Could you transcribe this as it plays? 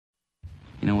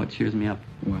You know what cheers me up?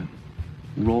 What?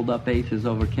 Rolled up aces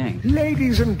over kings.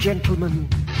 Ladies and gentlemen,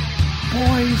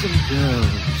 boys and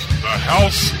girls. The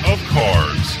House of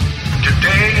Cards.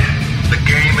 Today, the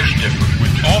game is different.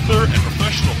 With author and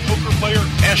professional poker player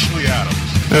Ashley Adams.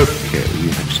 Okay,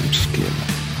 you have some skill.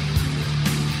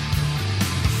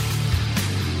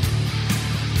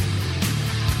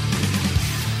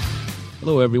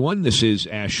 Hello, everyone. This is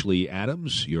Ashley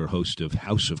Adams, your host of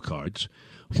House of Cards.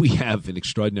 We have an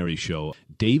extraordinary show.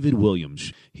 David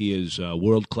Williams. He is a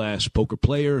world-class poker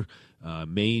player,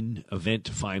 main event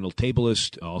final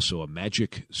tableist, also a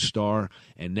Magic star,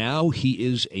 and now he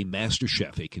is a master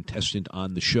chef, a contestant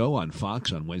on the show on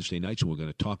Fox on Wednesday nights, and we're going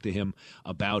to talk to him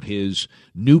about his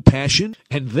new passion.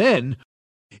 And then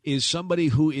is somebody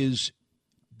who is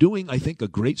doing, I think, a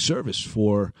great service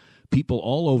for people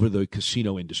all over the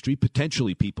casino industry,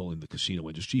 potentially people in the casino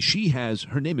industry.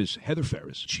 Her name is Heather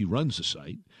Ferris. She runs the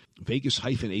site,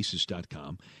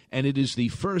 Vegas-Aces.com, and it is the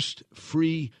first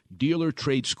free dealer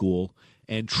trade school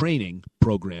and training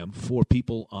program for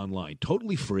people online.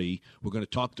 Totally free. We're going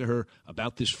to talk to her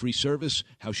about this free service,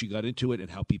 how she got into it,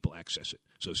 and how people access it.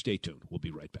 So stay tuned. We'll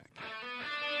be right back.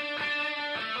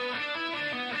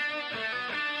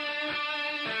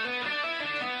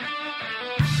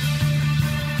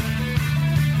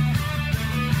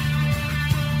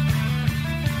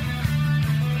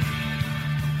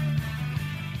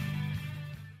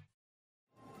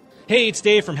 Hey, it's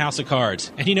Dave from House of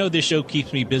Cards, and you know this show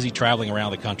keeps me busy traveling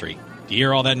around the country. Do you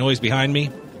hear all that noise behind me?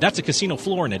 That's a casino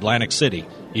floor in Atlantic City.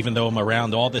 Even though I'm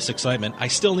around all this excitement, I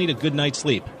still need a good night's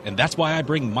sleep, and that's why I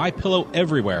bring MyPillow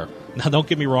everywhere. Now, don't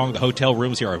get me wrong, the hotel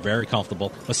rooms here are very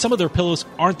comfortable, but some of their pillows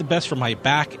aren't the best for my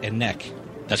back and neck.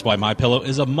 That's why MyPillow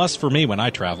is a must for me when I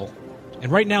travel.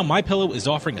 And right now, MyPillow is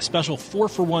offering a special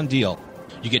 4-for-1 deal.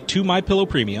 You get 2 MyPillow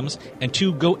premiums and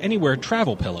 2 Go Anywhere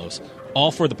travel pillows, all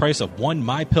for the price of 1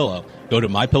 MyPillow. Go to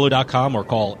MyPillow.com or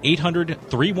call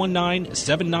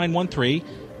 800-319-7913.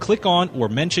 Click on or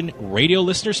mention Radio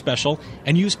Listener Special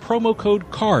and use promo code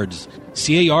CARDS,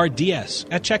 C-A-R-D-S,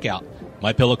 at checkout.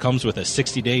 MyPillow comes with a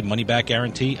 60-day money-back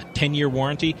guarantee, a 10-year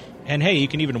warranty, and hey, you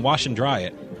can even wash and dry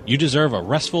it. You deserve a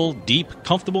restful, deep,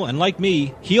 comfortable, and like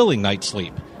me, healing night's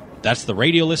sleep. That's the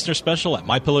Radio Listener Special at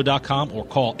MyPillow.com or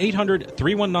call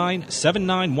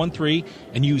 800-319-7913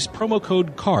 and use promo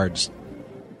code CARDS.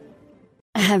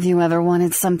 Have you ever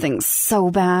wanted something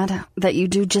so bad that you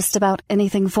do just about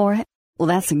anything for it? Well,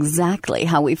 that's exactly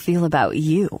how we feel about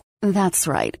you. That's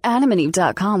right.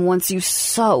 AdamandEve.com wants you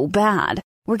so bad.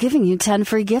 We're giving you 10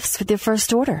 free gifts with your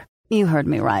first order. You heard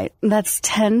me right. That's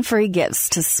 10 free gifts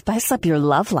to spice up your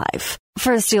love life.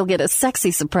 First, you'll get a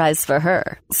sexy surprise for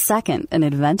her. Second, an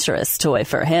adventurous toy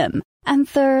for him. And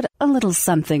third, a little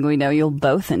something we know you'll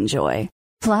both enjoy.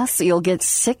 Plus, you'll get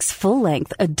 6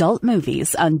 full-length adult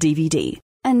movies on DVD.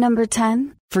 And number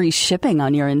 10, free shipping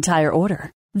on your entire order.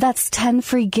 That's 10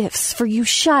 free gifts for you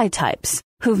shy types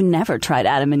who've never tried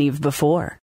Adam and Eve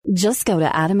before. Just go to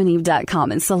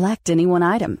AdamandEve.com and select any one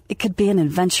item. It could be an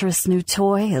adventurous new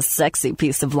toy, a sexy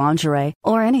piece of lingerie,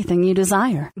 or anything you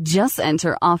desire. Just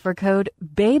enter offer code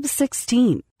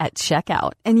BABE16 at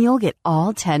checkout, and you'll get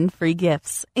all 10 free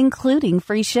gifts, including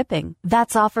free shipping.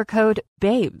 That's offer code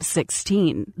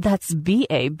BABE16. That's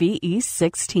BABE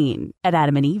 16 at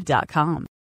AdamandEve.com.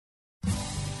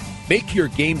 Make your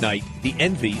game night the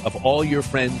envy of all your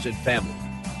friends and family.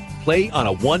 Play on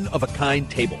a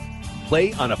one-of-a-kind table.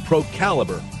 Play on a Pro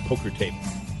Caliber poker table.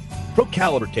 Pro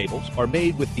Caliber tables are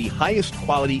made with the highest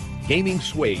quality gaming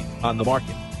suede on the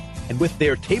market. And with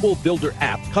their Table Builder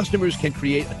app, customers can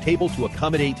create a table to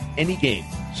accommodate any game.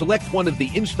 Select one of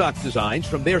the in-stock designs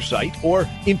from their site or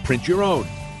imprint your own.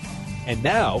 And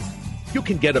now, you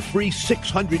can get a free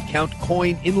 600-count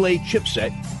coin inlay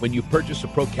chipset when you purchase a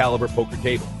Pro Caliber poker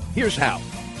table. Here's how.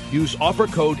 Use offer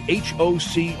code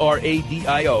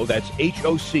HOCRADIO, that's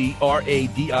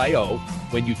HOCRADIO,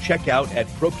 when you check out at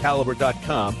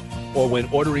ProCaliber.com or when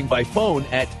ordering by phone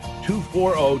at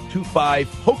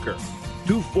 24025-POKER.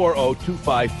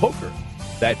 24025-POKER.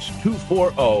 That's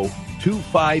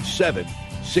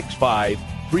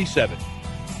 240-257-6537.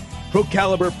 Pro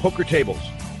Caliber poker tables.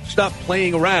 Stop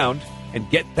playing around and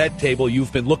get that table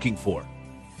you've been looking for.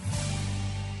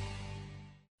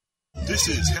 This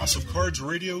is House of Cards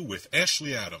Radio with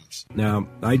Ashley Adams. Now,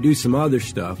 I do some other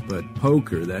stuff, but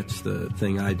poker, that's the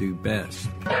thing I do best.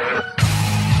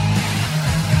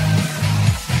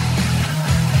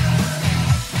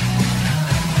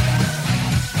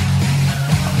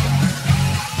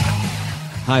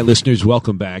 Hi, listeners.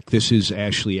 Welcome back. This is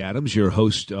Ashley Adams, your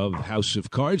host of House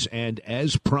of Cards. And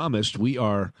as promised, we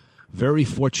are very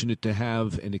fortunate to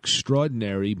have an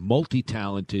extraordinary,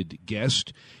 multi-talented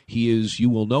guest. He is, you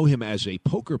will know him as a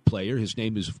poker player. His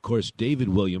name is, of course, David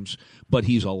Williams, but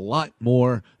he's a lot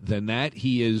more than that.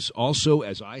 He is also,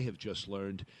 as I have just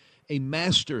learned, a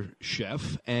master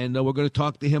chef, and we're going to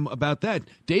talk to him about that.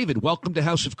 David, welcome to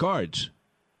House of Cards.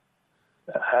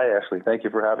 Hi, Ashley. Thank you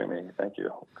for having me. Thank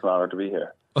you. It's an honor to be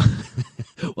here.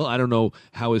 Well, I don't know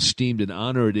how esteemed an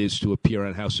honor it is to appear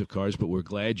on House of Cards, but we're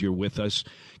glad you're with us.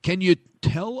 Can you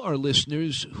tell our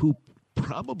listeners who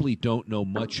probably don't know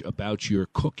much about your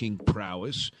cooking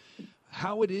prowess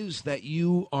how it is that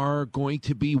you are going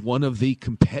to be one of the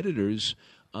competitors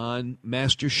on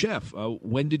MasterChef?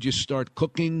 When did you start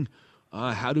cooking?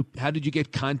 How did you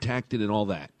get contacted and all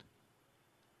that?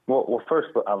 Well, first,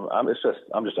 I'm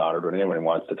just honored when anyone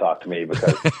wants to talk to me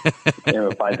because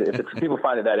if people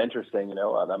find it that interesting,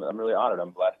 I'm really honored. I'm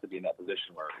blessed to be in that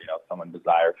position where someone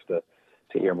desires to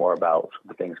hear more about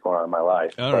the things going on in my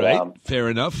life. All right, fair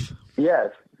enough.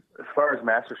 Yes, as far as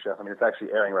MasterChef, it's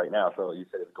actually airing right now. So you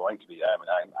said it's going to be.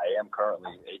 I am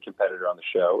currently a competitor on the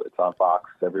show. It's on Fox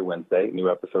every Wednesday. New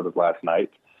episode was last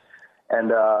night,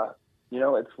 and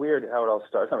it's weird how it all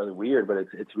starts. It's not really weird, but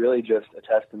it's really just a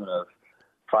testament of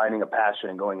finding a passion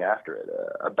and going after it.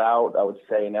 I would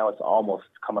say now it's almost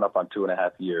coming up on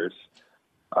 2.5 years.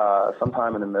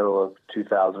 Sometime in the middle of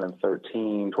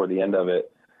 2013, toward the end of it,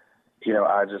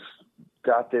 I just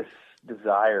got this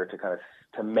desire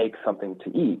to make something to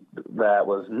eat that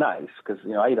was nice. Because,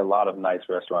 I eat a lot of nice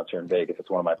restaurants here in Vegas. It's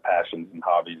one of my passions and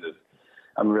hobbies.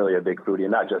 I'm really a big foodie,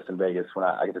 and not just in Vegas. When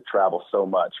I get to travel so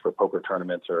much for poker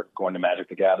tournaments or going to Magic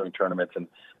the Gathering tournaments and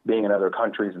being in other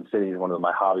countries and cities, one of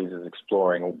my hobbies is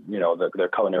exploring, their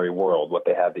culinary world, what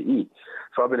they have to eat.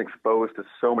 So I've been exposed to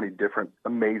so many different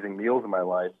amazing meals in my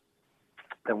life.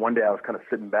 And one day I was kind of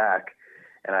sitting back,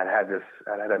 and I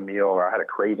had a meal, or I had a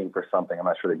craving for something. I'm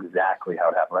not sure exactly how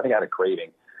it happened. I think I had a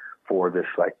craving for this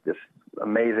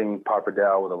amazing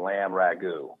pappardelle with a lamb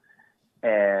ragu.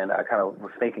 And I kind of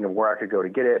was thinking of where I could go to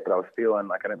get it, but I was feeling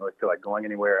like I didn't really feel like going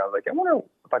anywhere. I was like, I wonder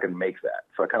if I could make that.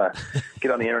 So I kind of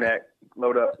get on the internet,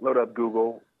 load up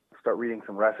Google, start reading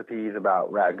some recipes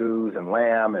about ragus and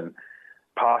lamb and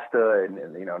pasta. And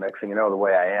next thing you know, the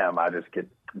way I am, I just get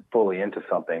fully into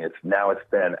something. It's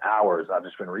been hours. I've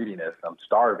just been reading this. I'm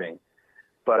starving.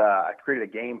 But I created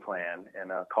a game plan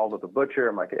and called up the butcher.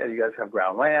 I'm like, hey, do you guys have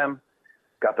ground lamb?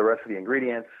 Got the rest of the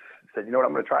ingredients. Said, you know what,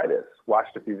 I'm going to try this.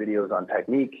 Watched a few videos on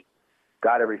technique,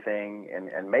 got everything,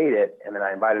 and made it. And then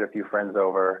I invited a few friends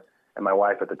over, and my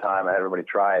wife at the time. I had everybody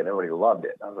try it, and everybody loved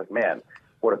it. I was like, man,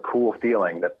 what a cool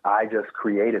feeling that I just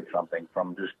created something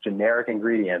from just generic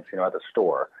ingredients, at the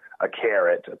store, a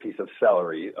carrot, a piece of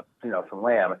celery, some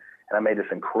lamb, and I made this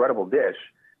incredible dish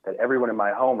that everyone in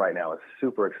my home right now is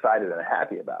super excited and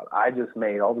happy about. I just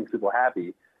made all these people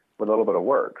happy with a little bit of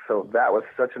work. So that was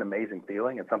such an amazing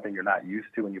feeling. It's something you're not used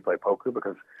to when you play poker,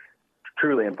 because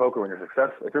truly in poker, when you're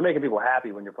successful, if you're making people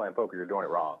happy when you're playing poker, you're doing it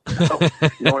wrong. So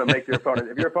you don't want to make your opponent,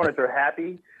 if your opponents are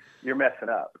happy, you're messing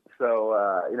up. So,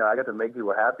 I got to make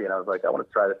people happy, and I was like, I want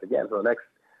to try this again. So the next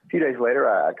few days later,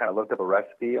 I kind of looked up a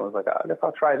recipe and was like, I guess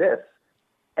I'll try this.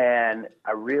 And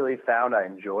I really found I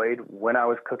enjoyed when I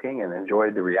was cooking and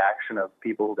enjoyed the reaction of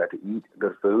people who got to eat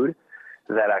good food,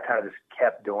 that I kind of just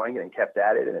kept doing it and kept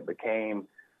at it. And it became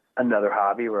another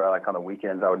hobby where on the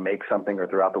weekends I would make something, or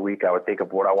throughout the week I would think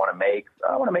of what I want to make.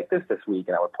 I want to make this week.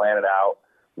 And I would plan it out,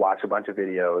 watch a bunch of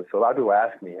videos. So a lot of people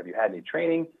ask me, have you had any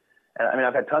training? And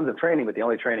I've had tons of training, but the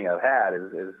only training I've had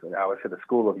is I was at the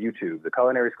school of YouTube, the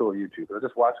culinary school of YouTube. So I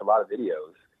just watch a lot of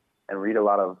videos and read a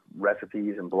lot of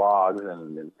recipes and blogs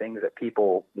and things that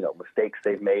people, mistakes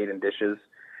they've made in dishes,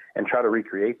 and try to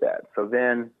recreate that. So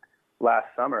then last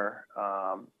summer,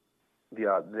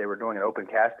 they were doing an open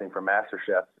casting for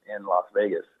MasterChef in Las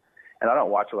Vegas. And I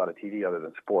don't watch a lot of TV other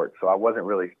than sports, so I wasn't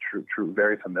really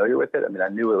very familiar with it. I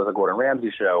knew it was a Gordon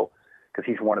Ramsay show because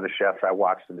he's one of the chefs I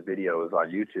watched in the videos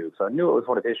on YouTube. So I knew it was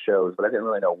one of his shows, but I didn't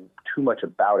really know too much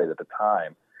about it at the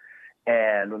time.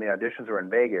 And when the auditions were in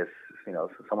Vegas,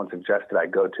 someone suggested I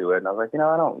go to it, and I was like,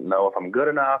 I don't know if I'm good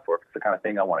enough or if it's the kind of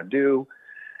thing I want to do.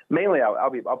 Mainly, I'll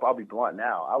be blunt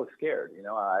now. I was scared.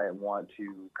 I want to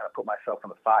kind of put myself in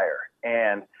the fire.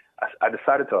 And I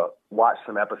decided to watch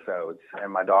some episodes,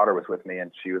 and my daughter was with me,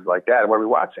 and she was like, Dad, what are we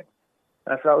watching?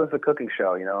 And I said, oh, this is a cooking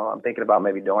show. I'm thinking about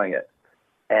maybe doing it.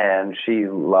 And she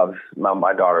loves,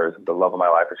 my daughter is the love of my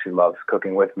life, and she loves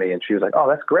cooking with me. And she was like, oh,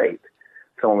 that's great.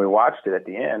 So when we watched it at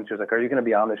the end, she was like, are you going to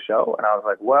be on the show? And I was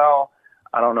like, well,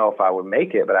 I don't know if I would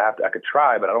make it, but I could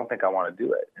try, but I don't think I want to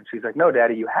do it. And she's like, no,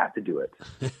 Daddy, you have to do it.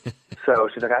 So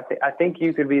she's like, I think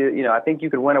you could be, I think you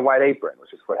could win a white apron,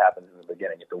 which is what happens in the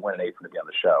beginning. You have to win an apron to be on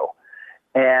the show.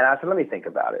 And I said, let me think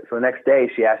about it. So the next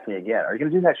day she asked me again, are you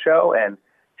going to do that show? And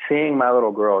seeing my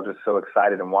little girl just so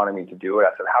excited and wanting me to do it,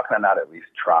 I said, how can I not at least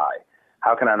try?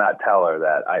 How can I not tell her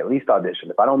that I at least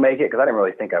auditioned? If I don't make it, because I didn't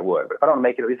really think I would, but if I don't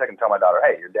make it, at least I can tell my daughter,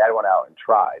 hey, your dad went out and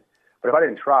tried. But if I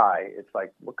didn't try, it's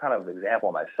like, what kind of example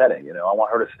am I setting? You know, I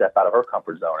want her to step out of her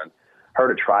comfort zone and her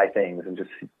to try things and just,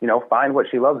 you know, find what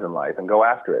she loves in life and go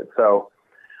after it. So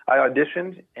I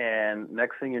auditioned, and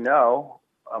next thing you know,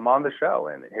 I'm on the show,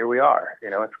 and here we are. You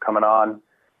know, it's coming on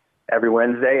every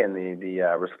Wednesday, and the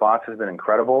response has been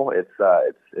incredible. It's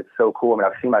so cool. I mean,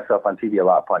 I've seen myself on TV a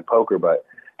lot playing poker, but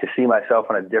to see myself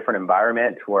in a different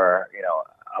environment where, you know,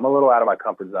 I'm a little out of my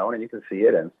comfort zone, and you can see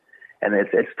it, and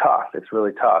it's tough. It's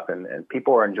really tough, and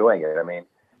people are enjoying it. I mean,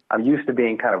 I'm used to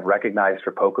being kind of recognized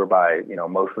for poker by, you know,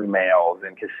 mostly males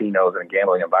in casinos and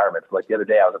gambling environments. Like the other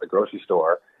day, I was at the grocery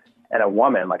store, and a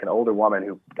woman, like an older woman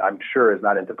who I'm sure is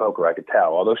not into poker, I could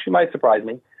tell, although she might surprise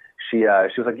me. She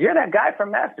was like, you're that guy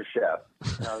from MasterChef.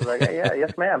 And I was like, hey, yeah,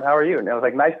 yes, ma'am. How are you? And I was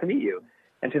like, nice to meet you.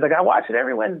 And she's like, I watch it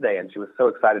every Wednesday. And she was so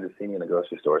excited to see me in the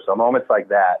grocery store. So moments like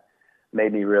that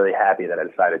made me really happy that I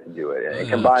decided to do it. And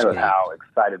combined with how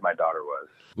excited my daughter was.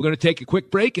 We're going to take a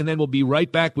quick break, and then we'll be right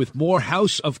back with more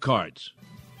House of Cards.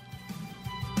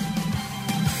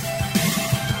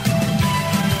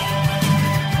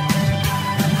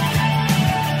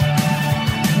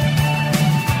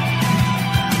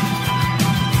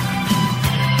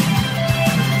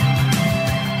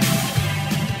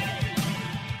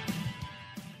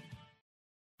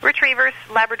 Retrievers,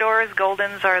 Labradors,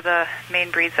 Goldens are the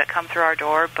main breeds that come through our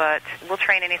door, but we'll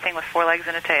train anything with 4 legs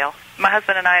and a tail. My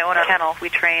husband and I own a kennel. We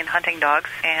train hunting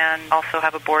dogs and also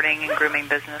have a boarding and grooming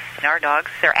business. And our dogs,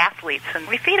 they're athletes, and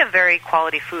we feed a very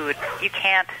quality food. You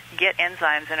can't get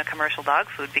enzymes in a commercial dog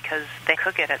food because they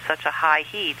cook it at such a high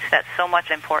heat that so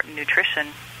much important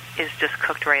nutrition is just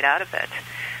cooked right out of it.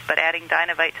 But adding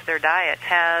Dynovite to their diet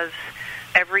has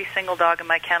every single dog in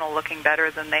my kennel looking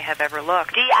better than they have ever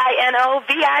looked. DINOVITE.com.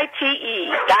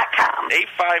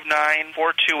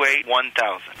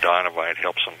 859-428-1000. Dynovite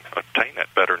helps them attain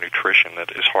that better nutrition that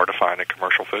is hard to find in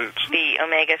commercial foods. The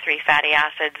omega-3 fatty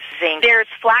acids, zinc. There's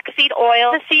flaxseed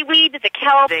oil, the seaweed, the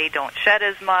kelp. They don't shed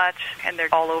as much, and they're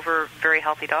all over very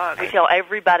healthy dogs. We tell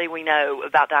everybody we know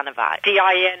about Dynovite.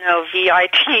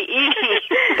 DINOVITE.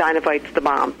 Dynovite's the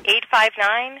bomb.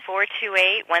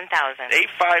 859-428-1000.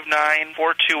 859-428-1000.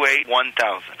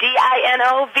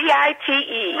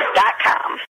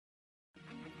 DINOVITE.com.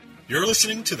 You're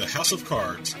listening to the House of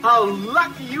Cards. How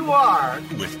lucky you are.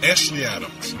 With Ashley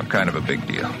Adams. I'm kind of a big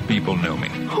deal. People know me.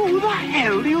 Who the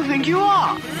hell do you think you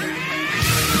are?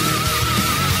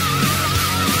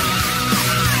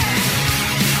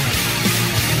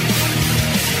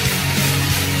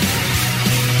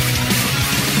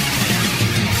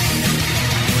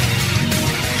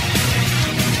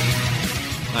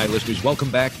 Hi, listeners.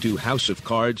 Welcome back to House of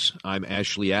Cards. I'm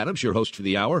Ashley Adams, your host for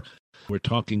the hour. We're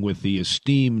talking with the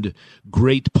esteemed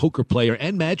great poker player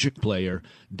and magic player,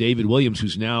 David Williams,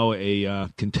 who's now a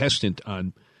contestant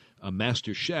on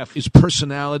MasterChef. Is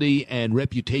personality and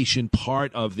reputation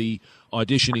part of the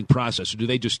auditioning process? Or do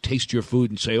they just taste your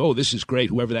food and say, oh, this is great,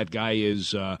 whoever that guy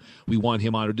is, we want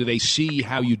him on? Or do they see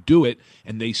how you do it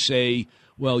and they say,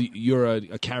 well, you're a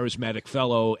charismatic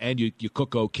fellow and you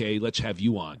cook okay, let's have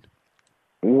you on?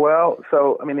 Well,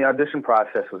 so, I mean, the audition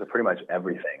process was pretty much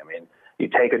everything. I mean, you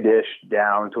take a dish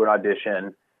down to an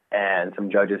audition and some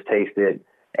judges taste it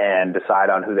and decide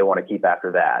on who they want to keep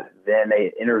after that. Then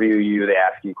they interview you. They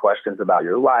ask you questions about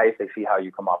your life. They see how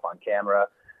you come off on camera.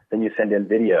 Then you send in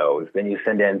videos. Then you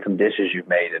send in some dishes you've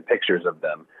made and pictures of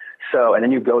them. So, and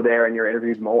then you go there and you're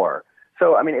interviewed more.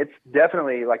 So, I mean, it's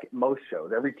definitely like most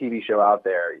shows, every TV show out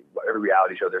there, every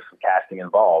reality show, there's some casting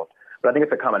involved. But I think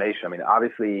it's a combination. I mean,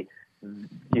 obviously,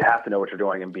 you have to know what you're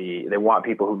doing, and they want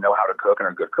people who know how to cook and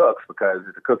are good cooks because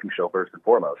it's a cooking show first and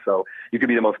foremost. So you could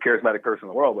be the most charismatic person in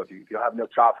the world, but if you have no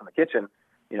chops in the kitchen,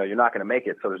 you know, you're not going to make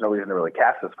it. So there's no reason to really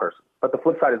cast this person. But the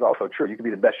flip side is also true. You could be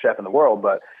the best chef in the world,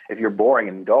 but if you're boring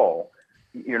and dull,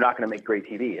 you're not going to make great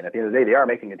TV. And at the end of the day, they are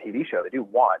making a TV show. They do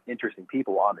want interesting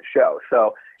people on the show.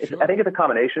 So I think it's a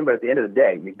combination, but at the end of the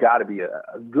day, you've got to be a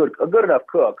good enough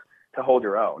cook to hold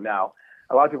your own. Now,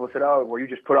 a lot of people said, oh, well, you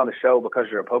just put on the show because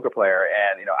you're a poker player.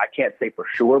 And, you know, I can't say for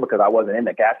sure because I wasn't in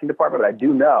the casting department, but I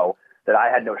do know that I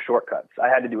had no shortcuts. I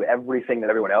had to do everything that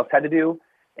everyone else had to do.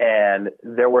 And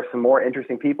there were some more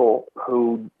interesting people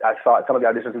who I saw at some of the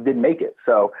auditions who didn't make it.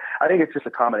 So I think it's just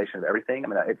a combination of everything. I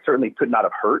mean, it certainly could not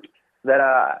have hurt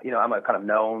that, you know, I'm a kind of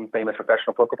known, famous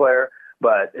professional poker player,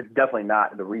 but it's definitely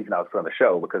not the reason I was put on the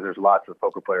show because there's lots of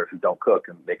poker players who don't cook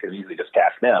and they could easily just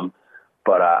cast them.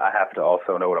 but I have to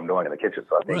also know what I'm doing in the kitchen.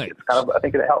 So I think I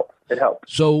think it helps. It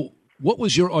helps. So what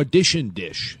was your audition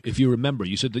dish, if you remember?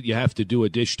 You said that you have to do a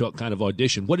dish to kind of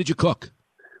audition. What did you cook?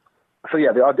 So,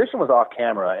 yeah, the audition was off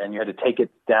camera, and you had to take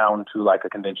it down to, like, a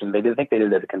convention. I think they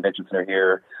did it at the convention center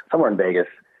here, somewhere in Vegas.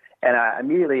 And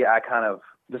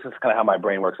this is kind of how my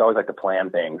brain works. I always like to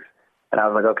plan things. And I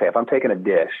was like, okay, if I'm taking a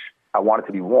dish, I want it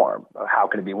to be warm. How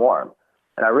can it be warm?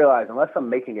 And I realized unless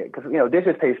I'm making it, because,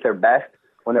 dishes taste their best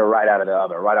when they're right out of the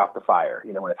oven, right off the fire,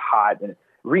 when it's hot. And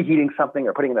reheating something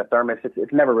or putting it in a thermos,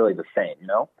 it's never really the same,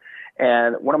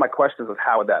 And one of my questions was,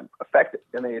 how would that affect it?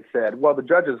 And they said, well, the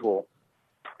judges will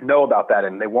know about that,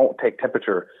 and they won't take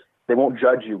temperature. They won't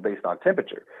judge you based on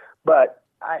temperature. But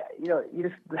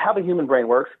how the human brain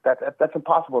works, that's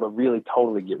impossible to really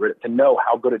totally get rid of, to know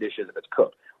how good a dish is if it's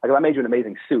cooked. Like if I made you an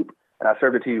amazing soup and I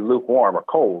served it to you lukewarm or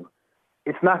cold,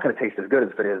 it's not going to taste as good as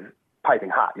if it is piping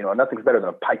hot. Nothing's better than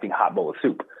a piping hot bowl of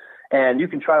soup. And you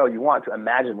can try all you want to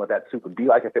imagine what that soup would be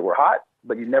like if it were hot,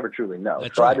 but you never truly know.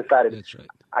 I decided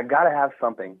I got to have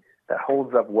something that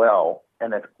holds up well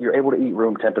and that you're able to eat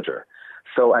room temperature.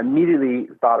 So I immediately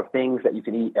thought of things that you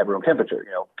can eat at room temperature,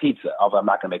 pizza, although I'm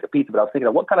not going to make a pizza, but I was thinking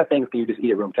of what kind of things can you just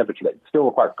eat at room temperature that still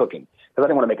require cooking? Because I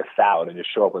didn't want to make a salad and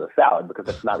just show up with a salad because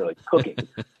that's not really cooking,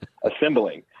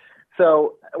 assembling.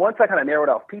 So once I kind of narrowed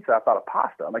out pizza, I thought of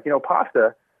pasta. I'm like,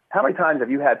 pasta, how many times have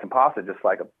you had some pasta, just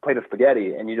like a plate of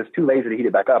spaghetti, and you're just too lazy to heat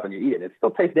it back up and you eat it? It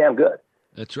still tastes damn good.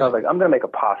 That's right. So I was like, I'm going to make a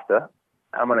pasta.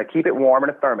 I'm going to keep it warm in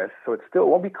a thermos, so it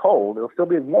won't be cold. It'll still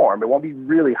be warm. It won't be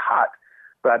really hot.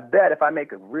 But I bet if I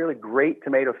make a really great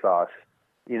tomato sauce,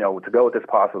 to go with this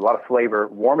pasta with a lot of flavor,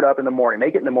 warm it up in the morning,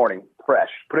 make it in the morning fresh,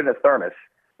 put it in a thermos,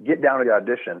 get down to the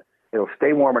audition, it'll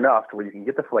stay warm enough to where you can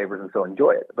get the flavors and so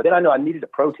enjoy it. But then I know I needed a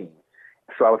protein.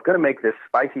 So I was going to make this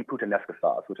spicy puttanesca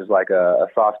sauce, which is like a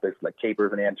sauce based like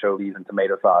capers and anchovies and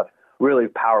tomato sauce, really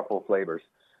powerful flavors.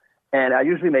 And I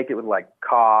usually make it with like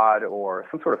cod or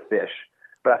some sort of fish.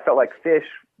 But I felt like fish,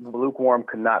 lukewarm,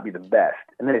 could not be the best.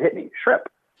 And then it hit me, shrimp.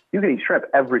 You can eat shrimp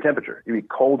every temperature. You eat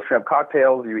cold shrimp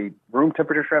cocktails. You eat room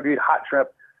temperature shrimp. You eat hot shrimp.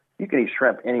 You can eat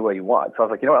shrimp any way you want. So I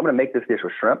was like, I'm going to make this dish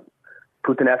with shrimp,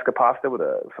 puttanesca pasta with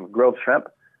some grilled shrimp.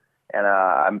 And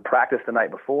I practiced the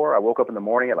night before. I woke up in the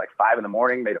morning at like 5 in the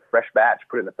morning, made a fresh batch,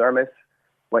 put it in the thermos,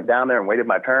 went down there and waited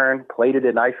my turn, plated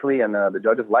it nicely, and the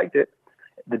judges liked it.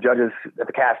 The judges at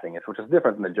the castings, which is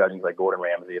different from the judging like Gordon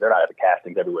Ramsay. They're not at the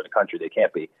castings everywhere in the country. They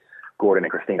can't be Gordon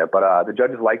and Christina. But the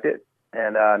judges liked it.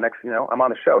 And next, I'm on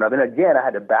the show. Now, then again, I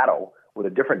had to battle with a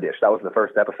different dish. That was the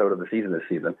first episode of the season this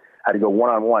season. I had to go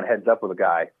one-on-one, heads up with a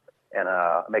guy, and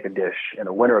make a dish. And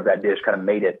the winner of that dish kind of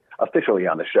made it officially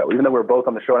on the show. Even though we were both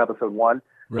on the show in episode 1,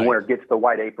 The winner gets the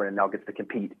white apron and now gets to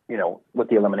compete, with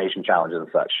the elimination challenges and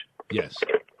such. Yes.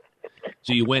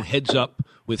 So you went heads up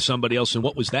with somebody else. And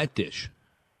what was that dish?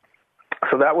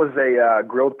 So that was a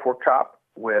grilled pork chop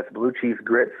with blue cheese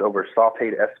grits over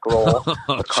sauteed escarole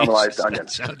with caramelized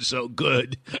onions. That sounds so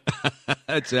good.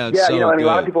 That sounds so good. A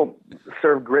lot of people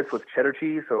serve grits with cheddar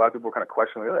cheese, so a lot of people were kind of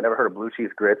questioning, I never heard of blue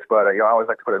cheese grits, but I always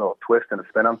like to put a little twist and a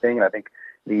spin on things, and I think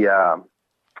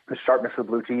the sharpness of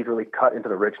blue cheese really cut into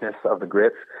the richness of the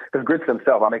grits, because grits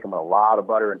themselves, I make them with a lot of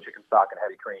butter and chicken stock and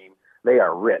heavy cream. They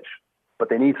are rich, but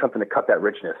they need something to cut that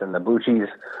richness, and the blue cheese,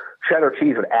 cheddar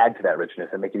cheese would add to that richness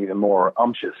and make it even more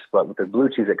umptious. But with the blue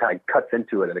cheese, it kind of cuts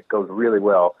into it, and it goes really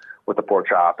well with the pork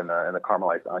chop and the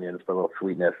caramelized onions for a little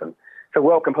sweetness. And it's a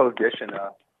well-composed dish, and,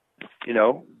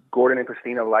 Gordon and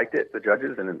Christina liked it, the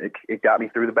judges, and it got me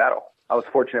through the battle. I was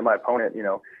fortunate my opponent,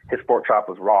 his pork chop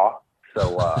was raw,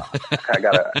 so I kind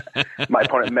of got my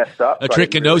opponent messed up. A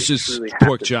trichinosis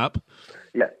pork chop.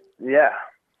 Yeah.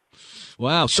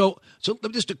 Wow. So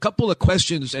just a couple of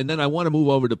questions, and then I want to move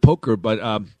over to poker.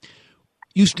 But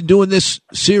you've been doing this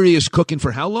serious cooking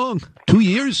for how long? 2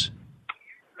 years?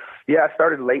 Yeah, I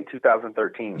started late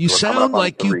 2013. You sound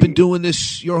like you've been doing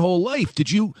this your whole life.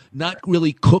 Did you not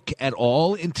really cook at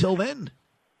all until then?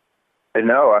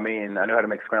 No, I mean, I knew how to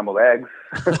make scrambled eggs.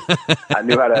 I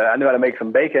knew how to make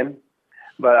some bacon.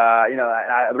 But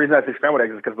the reason I say scrambled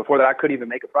eggs is because before that I couldn't even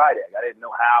make a fried egg. I didn't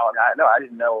know how. I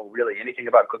didn't know really anything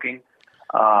about cooking.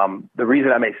 The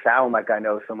reason I may sound like I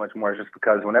know so much more is just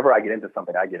because whenever I get into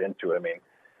something, I get into it. I mean,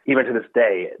 even to this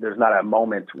day, there's not a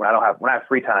moment when I have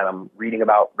free time, I'm reading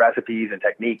about recipes and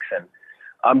techniques, and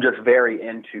I'm just very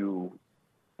into,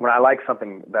 when I like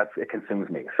something, it consumes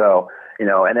me. So,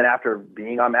 and then after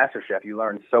being on MasterChef, you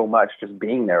learn so much just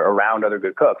being there around other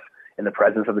good cooks in the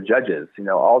presence of the judges.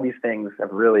 All these things have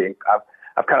really,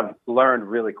 I've kind of learned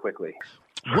really quickly.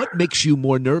 What makes you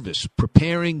more nervous,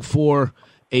 preparing for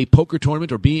a poker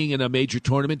tournament or being in a major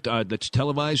tournament that's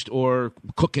televised, or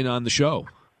cooking on the show?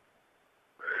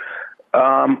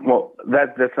 Well,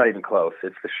 that's not even close.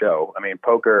 It's the show. I mean,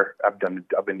 poker, I've been,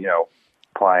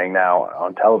 playing now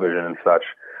on television and such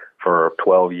for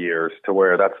 12 years to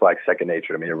where that's like second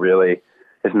nature to me. It really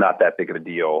is not that big of a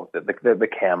deal. The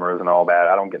cameras and all that,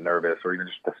 I don't get nervous, or even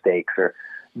just the stakes, or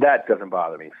that doesn't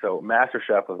bother me. So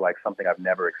MasterChef was like something I've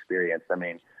never experienced. I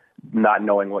mean, not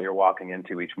knowing what you're walking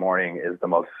into each morning is the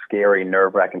most scary,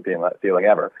 nerve-wracking feeling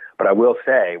ever. But I will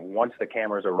say, once the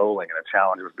cameras are rolling and a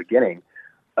challenge was beginning,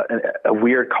 a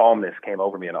weird calmness came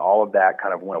over me, and all of that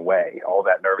kind of went away, all of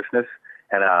that nervousness.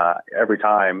 And every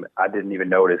time, I didn't even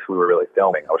notice we were really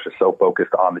filming. I was just so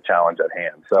focused on the challenge at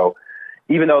hand. So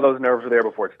even though those nerves were there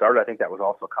before it started, I think that was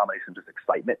also a combination of just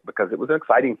excitement, because it was an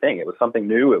exciting thing. It was something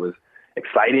new. It was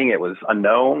exciting. It was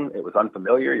unknown. It was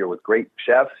unfamiliar. You're with great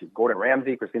chefs, Gordon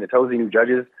Ramsay, Christina Tosi, new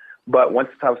judges. But once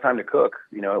it was time to cook,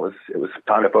 it was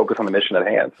time to focus on the mission at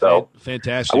hand. So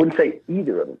fantastic. I wouldn't say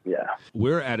either of them. Yeah.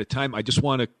 We're out of time. I just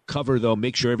want to cover, though,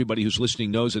 make sure everybody who's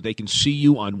listening knows that they can see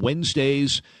you on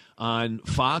Wednesdays on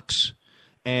Fox.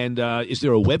 And is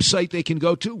there a website they can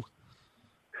go to?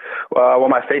 Well,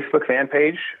 my Facebook fan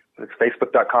page, it's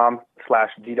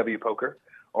facebook.com/DWPoker,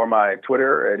 or my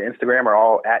Twitter and Instagram are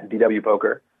all at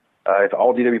DWPoker. It's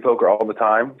all DW Poker all the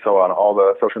time. So on all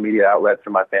the social media outlets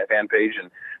and my fan page,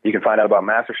 and you can find out about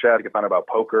MasterChef. You can find out about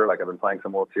poker. Like, I've been playing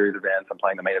some World Series events. I'm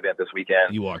playing the main event this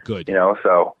weekend. You are good.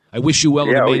 So I wish you well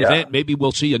in the main event. Maybe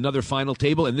we'll see another final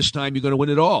table, and this time you're going to win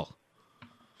it all.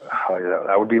 Oh, yeah,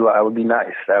 that would be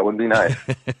nice. That would be nice.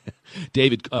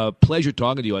 David, pleasure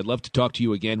talking to you. I'd love to talk to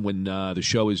you again when the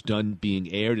show is done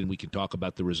being aired, and we can talk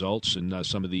about the results and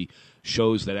some of the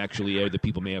shows that actually aired that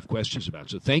people may have questions about.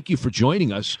 So thank you for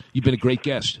joining us. You've been a great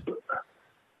guest.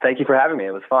 Thank you for having me.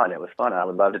 It was fun. I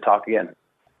would love to talk again.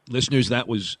 Listeners, that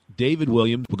was David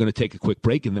Williams. We're going to take a quick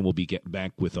break, and then we'll be getting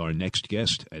back with our next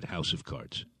guest at House of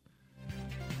Cards.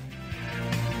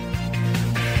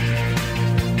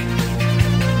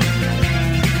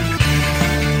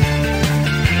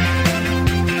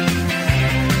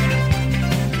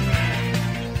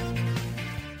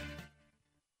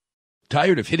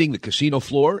 Tired of hitting the casino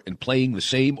floor and playing the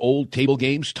same old table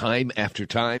games time after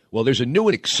time? Well, there's a new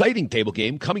and exciting table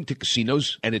game coming to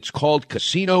casinos, and it's called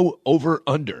Casino Over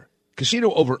Under.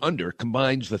 Casino Over Under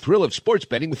combines the thrill of sports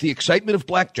betting with the excitement of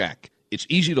blackjack. It's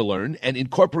easy to learn and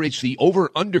incorporates the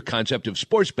over-under concept of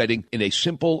sports betting in a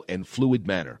simple and fluid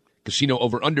manner. Casino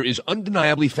Over Under is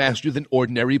undeniably faster than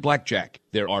ordinary blackjack.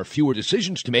 There are fewer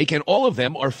decisions to make, and all of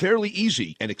them are fairly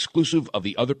easy and exclusive of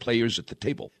the other players at the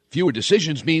table. Fewer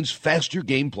decisions means faster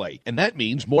gameplay, and that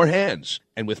means more hands.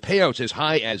 And with payouts as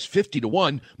high as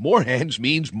 50-1, more hands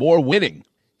means more winning.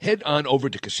 Head on over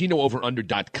to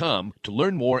CasinoOverUnder.com to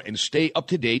learn more and stay up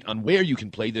to date on where you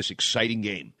can play this exciting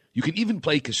game. You can even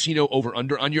play Casino Over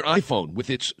Under on your iPhone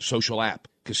with its social app.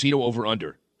 Casino Over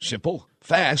Under. Simple,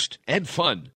 fast, and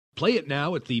fun. Play it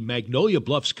now at the Magnolia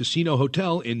Bluffs Casino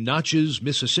Hotel in Natchez,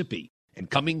 Mississippi. And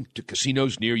coming to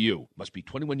casinos near you. Must be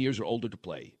 21 years or older to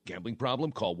play. Gambling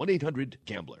problem? Call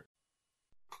 1-800-GAMBLER.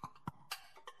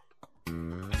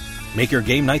 Make your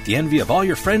game night the envy of all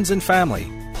your friends and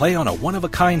family. Play on a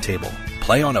one-of-a-kind table.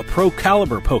 Play on a Pro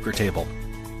Caliber poker table.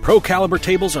 Pro Caliber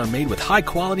tables are made with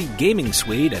high-quality gaming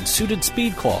suede and suited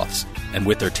speed cloths. And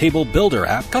with their Table Builder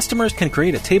app, customers can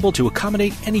create a table to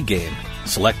accommodate any game.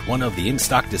 Select one of the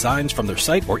in-stock designs from their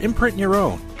site or imprint your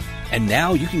own. And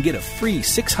now you can get a free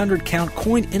 600-count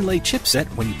coin inlay chipset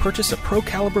when you purchase a Pro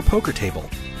Caliber poker table.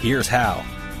 Here's how.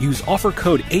 Use offer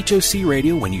code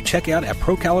HOCRadio when you check out at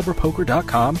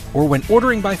ProCaliberPoker.com or when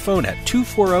ordering by phone at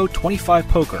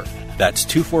 240-25-POKER. That's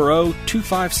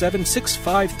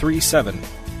 240-257-6537.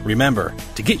 Remember,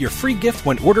 to get your free gift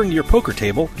when ordering your poker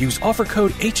table, use offer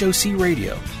code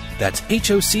HOCRadio. That's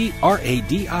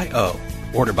HOCRADIO.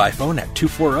 Order by phone at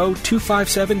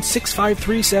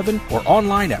 240-257-6537 or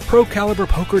online at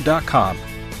ProCaliberPoker.com.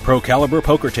 Pro Caliber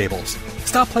Poker Tables.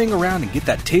 Stop playing around and get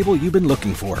that table you've been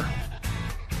looking for.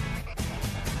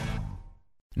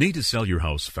 Need to sell your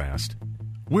house fast?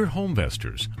 We're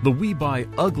Homevestors, the we buy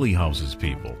ugly houses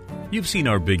people. You've seen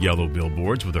our big yellow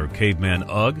billboards with our caveman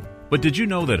UGG, but did you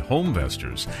know that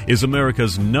Homevestors is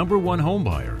America's #1 home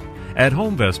buyer? At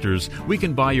Homevestors, we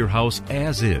can buy your house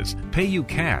as is, pay you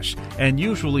cash, and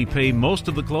usually pay most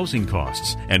of the closing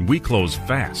costs, and we close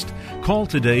fast. Call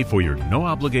today for your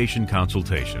no-obligation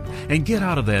consultation and get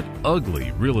out of that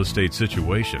ugly real estate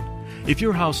situation. If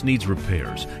your house needs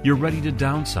repairs, you're ready to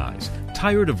downsize,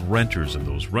 tired of renters and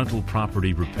those rental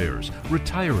property repairs,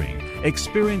 retiring,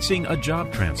 experiencing a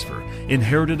job transfer,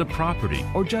 inherited a property,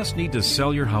 or just need to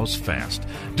sell your house fast,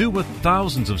 do what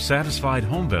thousands of satisfied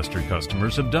HomeVestor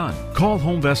customers have done. Call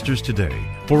HomeVestors today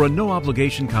for a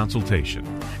no-obligation consultation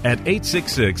at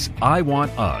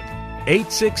 866-I-WANT-UGG.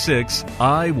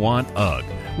 866-I-WANT-UGG.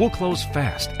 We'll close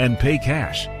fast and pay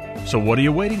cash. So what are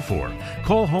you waiting for?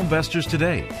 Call HomeVestors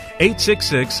today.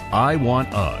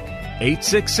 866-I-WANT-UGG.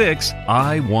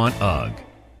 866-I-WANT-UGG.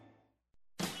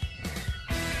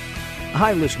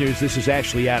 Hi, listeners. This is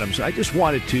Ashley Adams. I just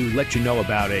wanted to let you know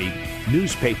about a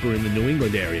newspaper in the New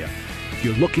England area. If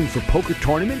you're looking for poker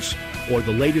tournaments or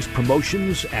the latest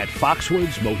promotions at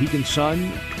Foxwoods, Mohegan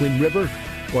Sun, Twin River,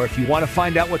 or if you want to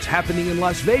find out what's happening in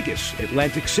Las Vegas,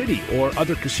 Atlantic City, or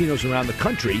other casinos around the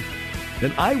country,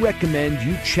 then I recommend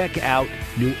you check out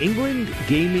New England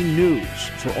Gaming News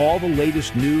for all the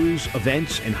latest news,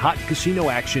 events, and hot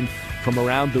casino action from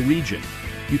around the region.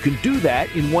 You can do that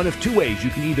in one of two ways.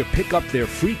 You can either pick up their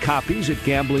free copies at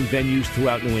gambling venues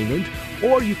throughout New England,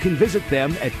 or you can visit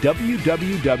them at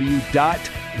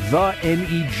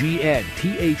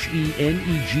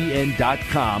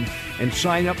www.thenegn.com and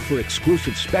sign up for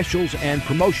exclusive specials and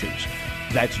promotions.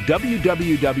 That's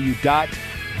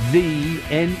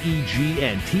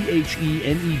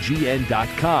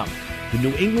www.thenegn.com. The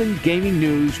New England Gaming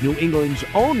News, New England's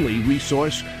only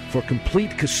resource for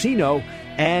complete casino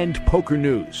and poker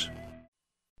news.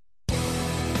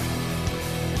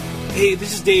 Hey,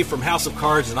 this is Dave from House of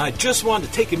Cards, and I just wanted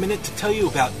to take a minute to tell you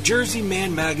about Jersey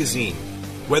Man Magazine.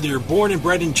 Whether you're born and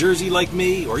bred in Jersey like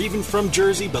me, or even from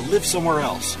Jersey but live somewhere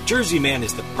else, Jersey Man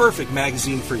is the perfect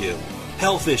magazine for you.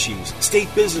 Health issues, state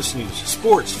business news,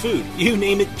 sports, food, you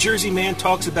name it, Jersey Man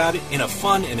talks about it in a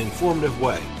fun and informative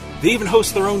way. They even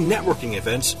host their own networking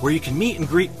events where you can meet and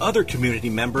greet other community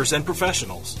members and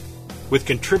professionals. With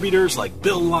contributors like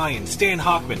Bill Lyon, Stan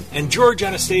Hockman, and George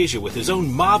Anastasia with his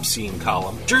own mob scene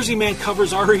column, Jersey Man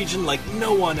covers our region like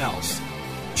no one else.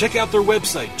 Check out their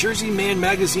website,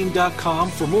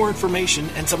 jerseymanmagazine.com, for more information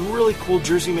and some really cool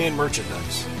Jersey Man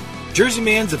merchandise. Jersey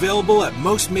Man's available at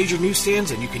most major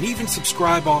newsstands, and you can even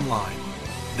subscribe online.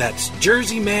 That's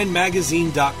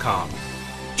jerseymanmagazine.com.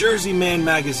 Jersey Man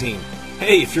Magazine.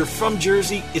 Hey, if you're from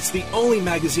Jersey, it's the only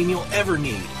magazine you'll ever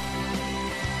need.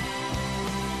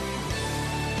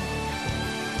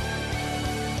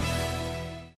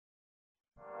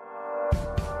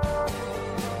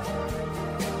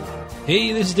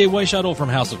 Hey, this is Dave Weishuttle from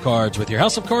House of Cards with your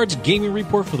House of Cards gaming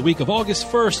report for the week of August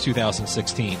 1st,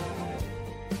 2016.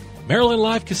 Maryland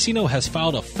Live Casino has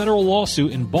filed a federal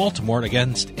lawsuit in Baltimore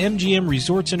against MGM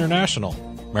Resorts International.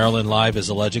 Maryland Live is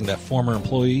alleging that former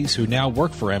employees who now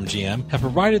work for MGM have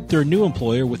provided their new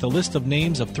employer with a list of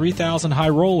names of 3,000 high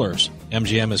rollers.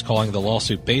 MGM is calling the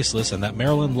lawsuit baseless and that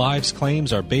Maryland Live's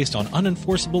claims are based on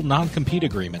unenforceable non-compete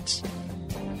agreements.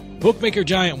 Bookmaker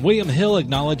giant William Hill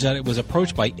acknowledged that it was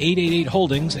approached by 888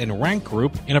 Holdings and Rank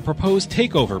Group in a proposed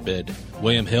takeover bid.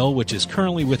 William Hill, which is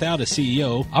currently without a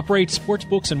CEO, operates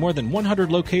sportsbooks in more than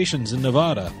 100 locations in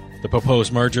Nevada. The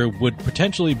proposed merger would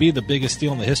potentially be the biggest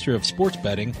deal in the history of sports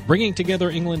betting, bringing together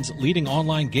England's leading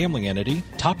online gambling entity,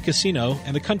 Top Casino,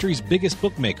 and the country's biggest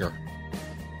bookmaker.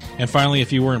 And finally,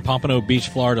 if you were in Pompano Beach,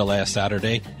 Florida last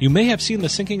Saturday, you may have seen the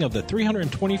sinking of the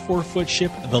 324-foot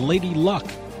ship, the Lady Luck.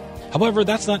 However,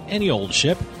 that's not any old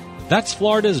ship. That's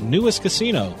Florida's newest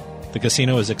casino. The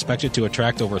casino is expected to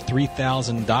attract over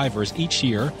 3,000 divers each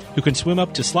year who can swim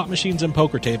up to slot machines and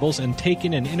poker tables and take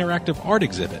in an interactive art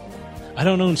exhibit. I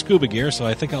don't own scuba gear, so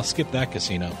I think I'll skip that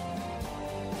casino.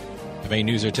 Have any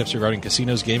news or tips regarding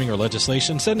casinos, gaming, or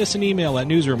legislation? Send us an email at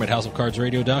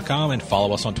newsroom@houseofcardsradio.com and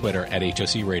follow us on Twitter at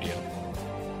HOC Radio.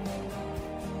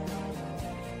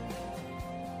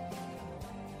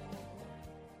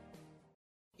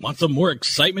 Want some more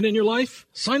excitement in your life?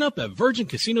 Sign up at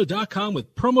VirginCasino.com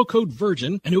with promo code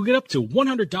VIRGIN and you'll get up to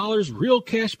 $100 real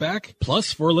cash back,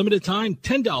 plus for a limited time,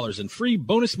 $10 in free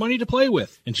bonus money to play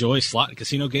with. Enjoy slot and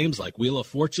casino games like Wheel of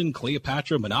Fortune,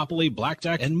 Cleopatra, Monopoly,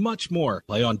 Blackjack, and much more.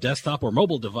 Play on desktop or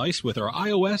mobile device with our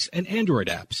iOS and Android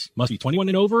apps. Must be 21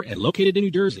 and over and located in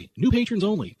New Jersey. New patrons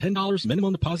only. $10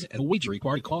 minimum deposit and wager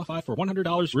required to qualify for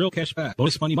 $100 real cash back.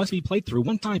 Bonus money must be played through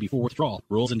one time before withdrawal.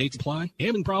 Rules and dates apply.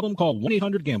 Gambling problem? Call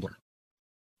 1-800-GAMBLER.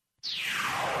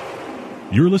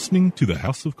 You're listening to the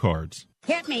House of Cards.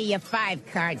 Hit me, you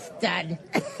 5-card stud.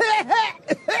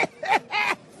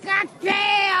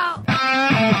 Cocktail!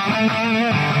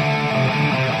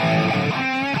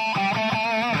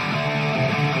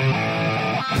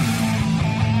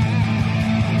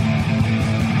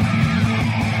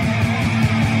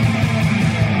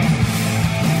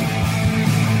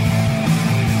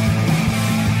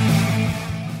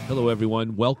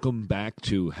 everyone. Welcome back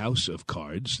to House of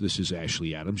Cards. This is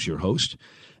Ashley Adams, your host.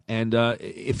 And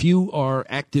if you are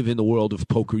active in the world of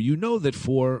poker, you know that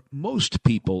for most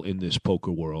people in this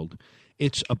poker world,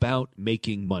 it's about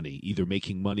making money, either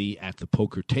making money at the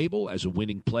poker table as a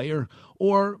winning player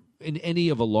or in any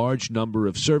of a large number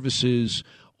of services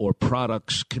or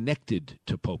products connected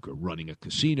to poker, running a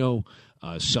casino,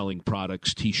 selling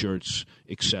products, T-shirts,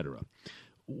 etc.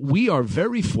 We are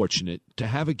very fortunate to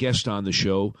have a guest on the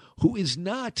show who is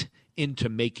not into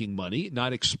making money,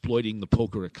 not exploiting the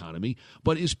poker economy,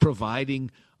 but is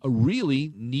providing a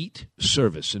really neat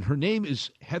service. And her name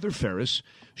is Heather Ferris.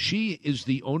 She is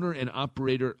the owner and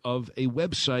operator of a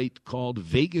website called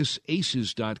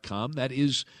VegasAces.com. That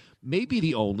is maybe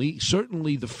the only,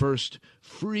 certainly the first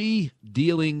free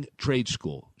dealing trade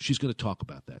school. She's going to talk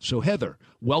about that. So, Heather,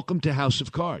 welcome to House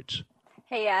of Cards.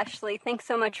 Hey, Ashley. Thanks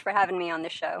so much for having me on the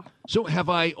show. So have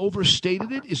I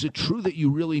overstated it? Is it true that you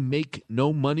really make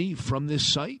no money from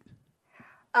this site?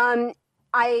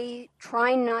 I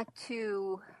try not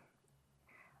to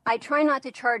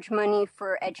charge money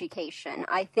for education.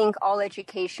 I think all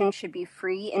education should be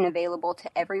free and available to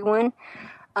everyone.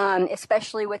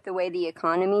 Especially with the way the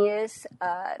economy is.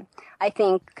 I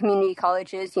think community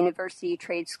colleges, university,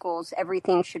 trade schools,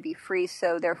 everything should be free,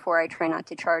 so therefore I try not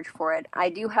to charge for it. I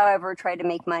do, however, try to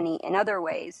make money in other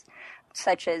ways,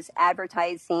 such as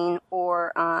advertising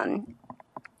or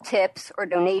tips or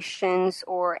donations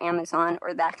or Amazon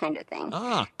or that kind of thing.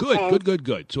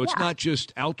 Good. So it's not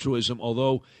just altruism,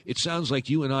 although it sounds like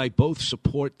you and I both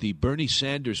support the Bernie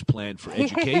Sanders plan for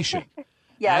education.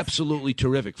 Yes. Absolutely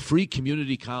terrific. Free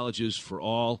community colleges for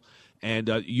all. And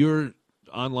your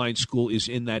online school is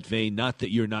in that vein, not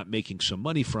that you're not making some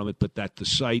money from it, but that the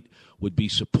site would be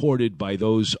supported by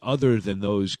those other than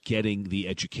those getting the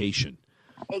education.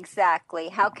 Exactly.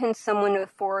 How can someone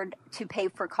afford to pay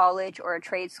for college or a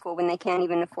trade school when they can't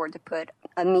even afford to put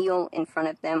a meal in front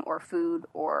of them or food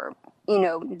or,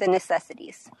 the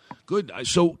necessities? Good.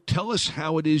 So tell us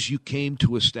how it is you came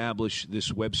to establish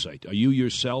this website. Are you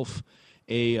yourself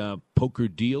a poker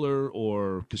dealer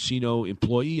or casino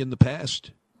employee in the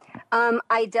past?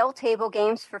 I dealt table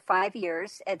games for 5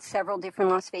 years at several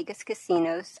different Las Vegas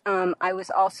casinos. I was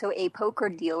also a poker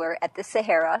dealer at the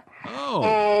Sahara. Oh.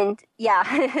 And,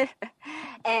 yeah.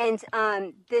 And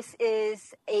this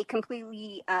is a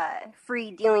completely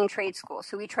free dealing trade school.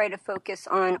 So we try to focus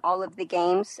on all of the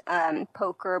games,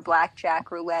 poker,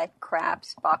 blackjack, roulette,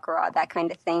 craps, baccarat, that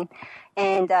kind of thing.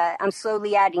 And I'm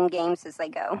slowly adding games as I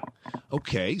go.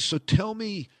 Okay, so tell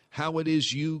me how it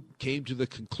is you came to the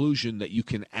conclusion that you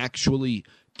can actually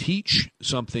teach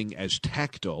something as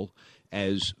tactile,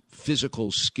 as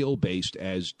physical skill-based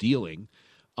as dealing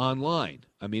online.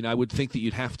 I mean, I would think that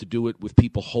you'd have to do it with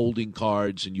people holding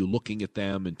cards and you looking at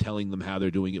them and telling them how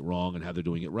they're doing it wrong and how they're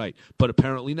doing it right. But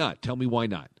apparently not. Tell me why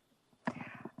not.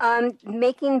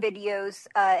 Making videos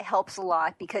helps a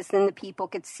lot because then the people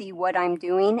could see what I'm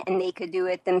doing and they could do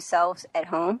it themselves at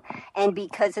home. And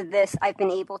because of this, I've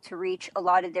been able to reach a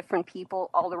lot of different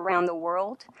people all around the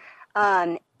world.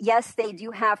 Yes, they do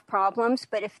have problems,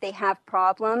 but if they have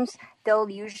problems,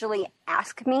 they'll usually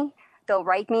ask me. They'll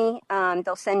write me,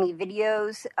 they'll send me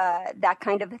videos, that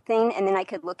kind of a thing, and then I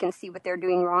could look and see what they're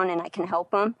doing wrong and I can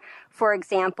help them. For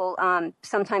example,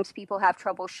 sometimes people have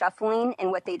trouble shuffling,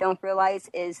 and what they don't realize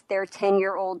is their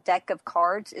 10-year-old deck of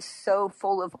cards is so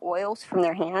full of oils from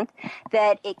their hand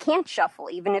that it can't shuffle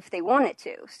even if they want it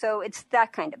to. So it's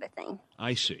that kind of a thing.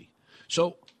 I see.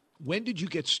 So when did you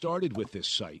get started with this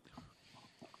site?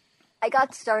 I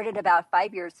got started about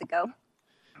 5 years ago.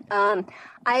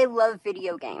 I love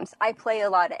video games. I play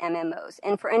a lot of MMOs.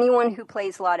 And for anyone who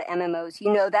plays a lot of MMOs,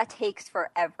 you know that takes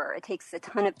forever. It takes a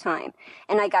ton of time.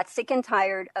 And I got sick and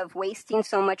tired of wasting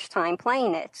so much time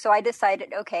playing it. So I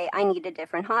decided, okay, I need a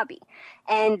different hobby.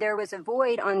 And there was a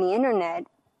void on the internet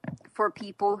for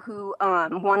people who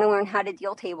want to learn how to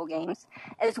deal table games,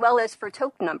 as well as for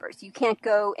token numbers. You can't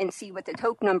go and see what the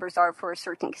token numbers are for a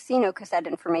certain casino because that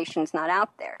information's not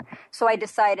out there. So I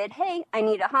decided, hey, I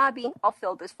need a hobby. I'll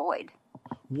fill this void.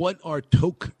 What are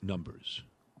token numbers?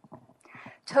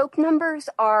 Token numbers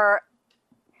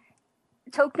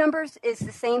is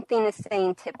the same thing as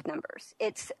saying tip numbers.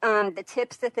 It's the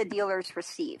tips that the dealers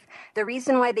receive. The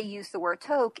reason why they use the word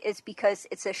toke is because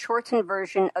it's a shortened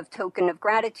version of token of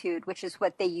gratitude, which is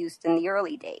what they used in the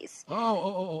early days.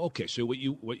 Okay. So what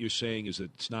you're saying is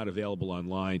that it's not available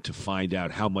online to find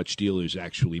out how much dealers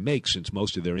actually make, since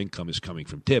most of their income is coming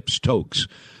from tips, tokes,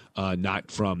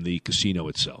 not from the casino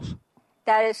itself.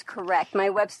 That is correct. My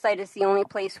website is the only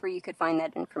place where you could find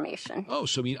that information. Oh,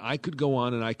 so I mean, I could go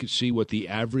on and I could see what the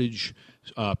average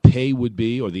pay would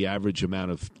be, or the average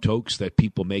amount of tokes that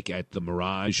people make at the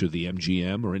Mirage or the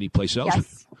MGM or any place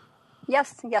else?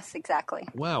 Yes, exactly.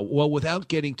 Wow. Well, without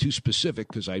getting too specific,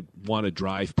 because I want to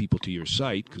drive people to your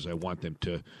site, because I want them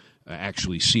to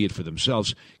actually see it for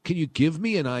themselves, can you give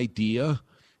me an idea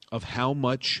of how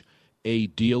much a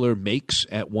dealer makes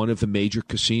at one of the major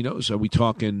casinos? Are we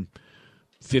talking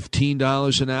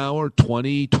 $15 an hour,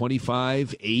 20,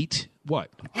 25, 8?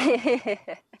 What?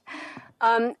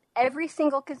 Every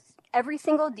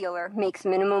single dealer makes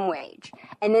minimum wage,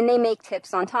 and then they make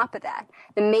tips on top of that.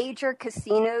 The major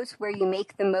casinos where you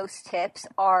make the most tips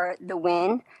are the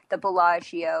Wynn, the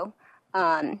Bellagio,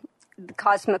 the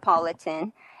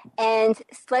Cosmopolitan. And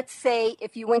let's say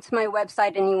if you went to my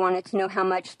website and you wanted to know how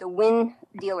much the Wynn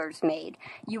dealers made,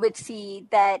 you would see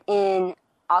that in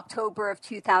October of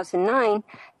 2009,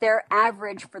 their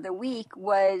average for the week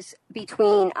was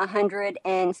between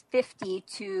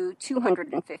 $150 to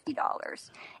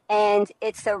 $250. And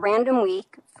it's a random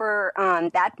week for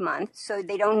that month, so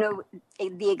they don't know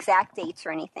the exact dates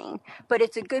or anything. But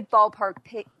it's a good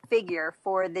ballpark figure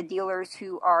for the dealers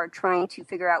who are trying to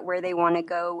figure out where they want to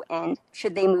go and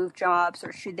should they move jobs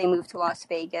or should they move to Las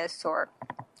Vegas or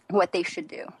what they should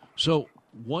do. So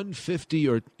 $150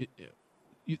 or...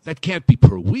 that can't be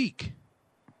per week.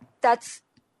 That's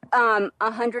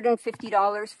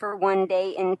 $150 for one day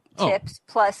in tips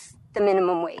plus the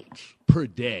minimum wage. Per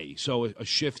day. So a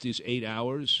shift is 8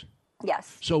 hours?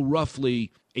 Yes. So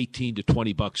roughly $18 to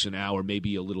 $20 an hour,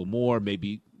 maybe a little more,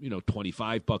 maybe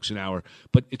 $25 an hour.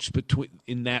 But it's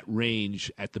in that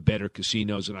range at the better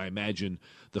casinos, and I imagine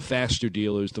the faster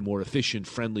dealers, the more efficient,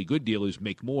 friendly, good dealers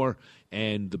make more,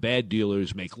 and the bad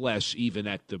dealers make less, even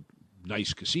at the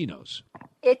nice casinos.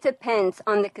 It depends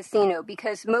on the casino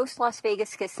because most Las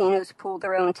Vegas casinos pool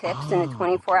their own tips in a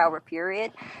 24-hour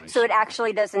period. So it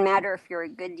actually doesn't matter if you're a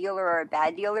good dealer or a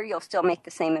bad dealer, you'll still make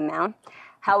the same amount.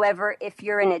 However, if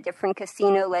you're in a different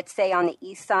casino, let's say on the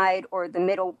east side or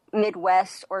the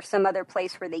Midwest or some other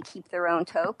place where they keep their own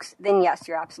tokes, then yes,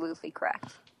 you're absolutely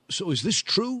correct. So is this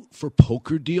true for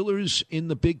poker dealers in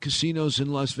the big casinos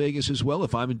in Las Vegas as well?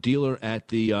 If I'm a dealer at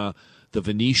the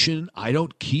Venetian, I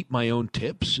don't keep my own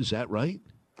tips. Is that right?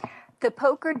 The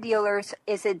poker dealers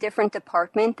is a different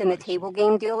department than the table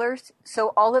game dealers.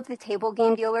 So all of the table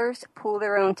game dealers pool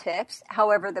their own tips.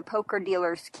 However, the poker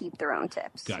dealers keep their own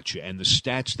tips. Gotcha. And the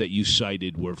stats that you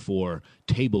cited were for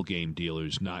table game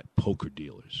dealers, not poker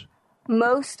dealers.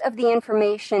 Most of the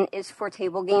information is for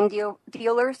table game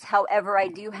dealers. However, I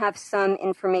do have some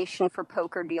information for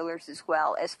poker dealers as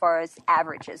well, as far as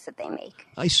averages that they make.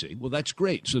 I see. Well, that's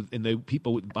great. So, and the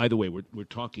people, by the way, we're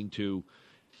talking to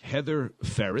Heather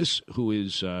Ferris, who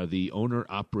is the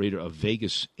owner-operator of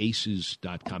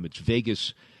VegasAces.com. It's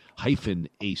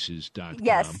Vegas-Aces.com.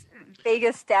 Yes,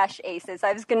 Vegas-Aces.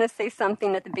 I was going to say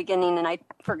something at the beginning and I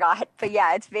forgot. But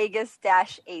yeah, it's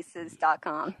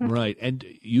Vegas-Aces.com. Right. And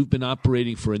you've been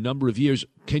operating for a number of years.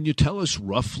 Can you tell us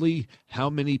roughly how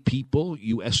many people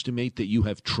you estimate that you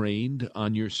have trained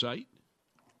on your site?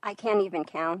 I can't even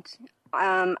count.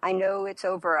 I know it's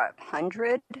over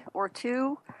 100 or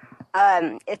 2.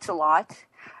 It's a lot.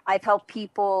 I've helped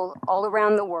people all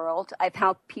around the world. I've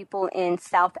helped people in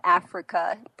South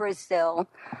Africa, Brazil,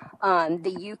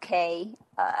 the UK,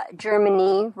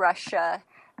 Germany, Russia,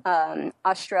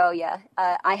 Australia.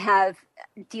 I have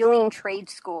dealing trade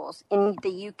schools in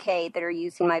the UK that are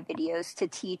using my videos to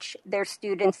teach their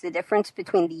students the difference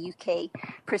between the UK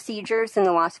procedures and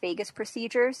the Las Vegas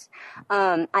procedures.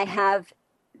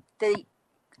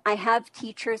 I have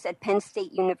teachers at Penn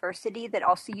State University that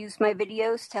also use my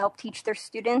videos to help teach their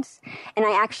students. And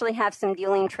I actually have some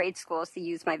dealing trade schools that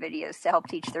use my videos to help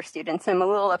teach their students. I'm a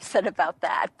little upset about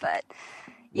that, but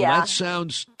yeah. Well,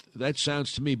 that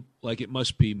sounds to me like it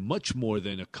must be much more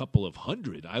than a couple of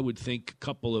hundred. I would think a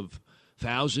couple of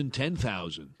 1,000,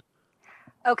 10,000.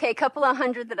 Okay, a couple of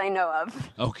hundred that I know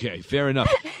of. Okay, fair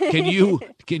enough. Can you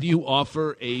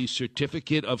offer a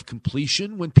certificate of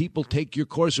completion when people take your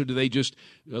course, or do they just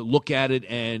look at it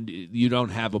and you don't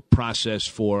have a process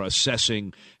for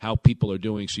assessing how people are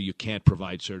doing, so you can't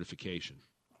provide certification?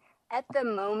 At the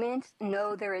moment,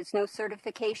 no, there is no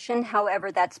certification.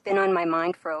 However, that's been on my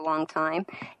mind for a long time,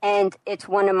 and it's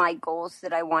one of my goals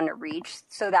that I want to reach,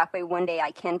 so that way one day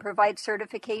I can provide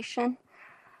certification.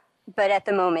 But at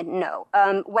the moment, no.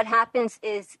 What happens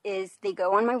is they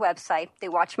go on my website, they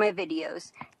watch my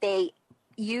videos, they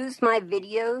use my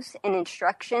videos and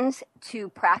instructions to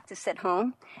practice at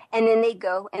home, and then they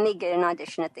go and they get an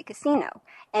audition at the casino.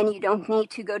 And you don't need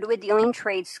to go to a dealing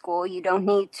trade school. You don't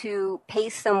need to pay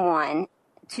someone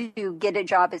to get a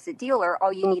job as a dealer.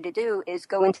 All you need to do is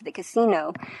go into the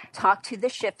casino, talk to the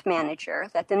shift manager,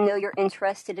 let them know you're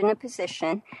interested in a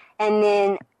position, and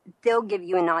then they'll give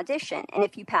you an audition. And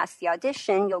if you pass the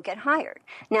audition, you'll get hired.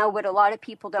 Now, what a lot of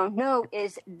people don't know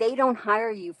is they don't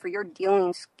hire you for your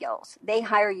dealing skills. They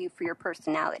hire you for your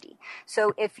personality.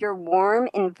 So if you're warm,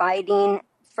 inviting,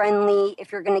 friendly,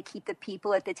 if you're going to keep the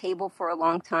people at the table for a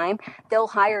long time, they'll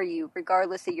hire you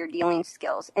regardless of your dealing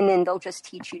skills, and then they'll just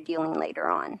teach you dealing later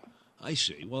on. I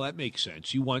see. Well, that makes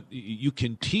sense. You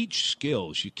can teach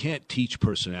skills. You can't teach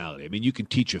personality. I mean, you can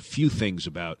teach a few things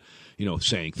about,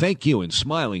 saying thank you and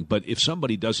smiling, but if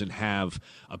somebody doesn't have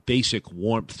a basic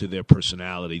warmth to their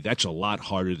personality, that's a lot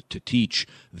harder to teach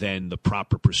than the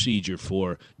proper procedure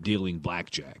for dealing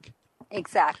blackjack.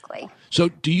 Exactly. So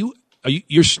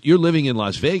you're living in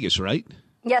Las Vegas, right?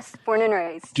 Yes, born and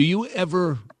raised. Do you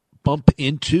ever bump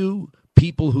into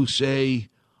people who say,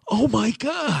 "Oh my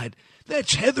God,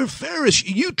 that's Heather Ferris.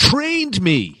 You trained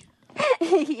me"?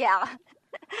 Yeah,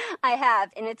 I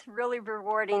have, and it's really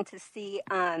rewarding to see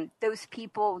those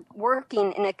people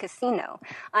working in a casino.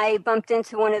 I bumped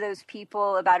into one of those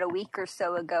people about a week or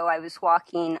so ago. I was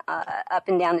walking up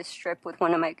and down the strip with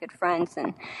one of my good friends,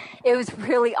 and it was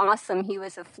really awesome. He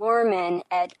was a floorman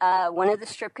at one of the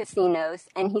strip casinos,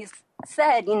 and he's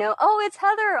said, "Oh, it's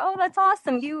Heather. Oh, that's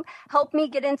awesome. You helped me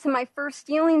get into my first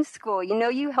dealing school.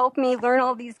 You helped me learn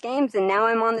all these games, and now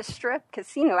I'm on the strip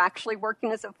casino actually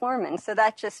working as a floorman." So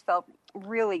that just felt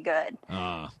really good.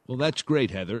 Well, that's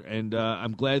great, Heather, and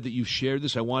I'm glad that you shared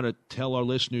this. I want to tell our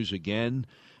listeners again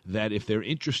that if they're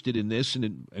interested in this,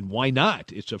 and why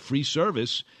not? It's a free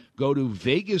service. Go to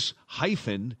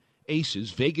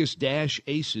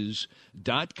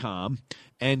Vegas-Aces.com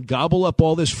and gobble up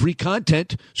all this free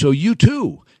content so you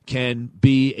too can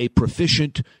be a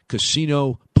proficient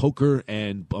casino, poker,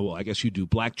 and I guess you do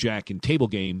blackjack and table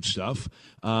game stuff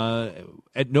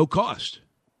at no cost.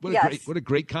 What a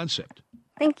great concept.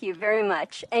 Thank you very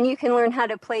much. And you can learn how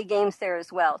to play games there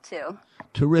as well, too.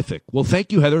 Terrific. Well,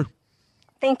 thank you, Heather.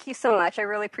 Thank you so much. I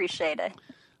really appreciate it.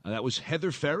 That was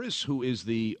Heather Ferris, who is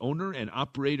the owner and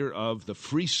operator of the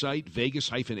free site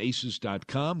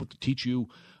Vegas-Aces.com, to teach you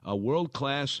a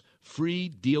world-class free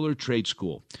dealer trade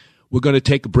school. We're going to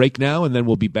take a break now, and then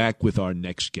we'll be back with our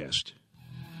next guest.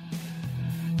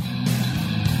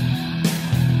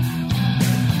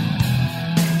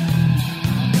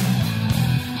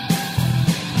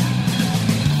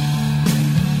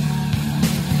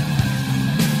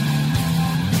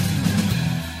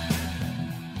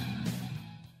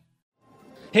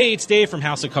 Hey, it's Dave from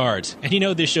House of Cards, and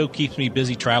this show keeps me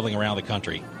busy traveling around the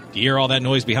country. Do you hear all that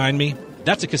noise behind me?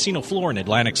 That's a casino floor in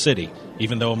Atlantic City.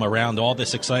 Even though I'm around all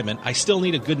this excitement, I still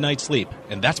need a good night's sleep,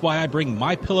 and that's why I bring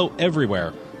MyPillow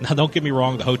everywhere. Now, don't get me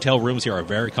wrong, the hotel rooms here are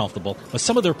very comfortable, but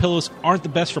some of their pillows aren't the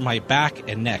best for my back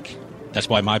and neck. That's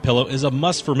why MyPillow is a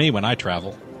must for me when I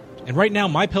travel. And right now,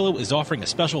 MyPillow is offering a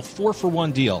special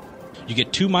 4-for-1 deal. You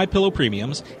get 2 MyPillow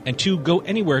premiums and 2 Go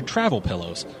Anywhere travel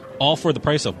pillows, all for the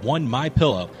price of 1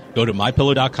 MyPillow. Go to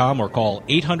MyPillow.com or call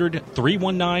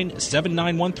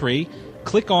 800-319-7913.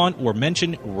 Click on or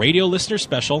mention Radio Listener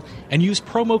Special and use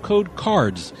promo code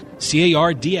CARDS,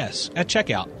 C-A-R-D-S, at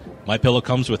checkout. MyPillow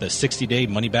comes with a 60-day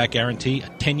money-back guarantee, a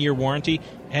 10-year warranty,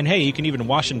 and hey, you can even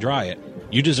wash and dry it.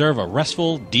 You deserve a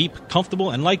restful, deep, comfortable,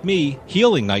 and like me,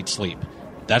 healing night's sleep.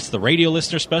 That's the Radio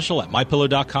Listener Special at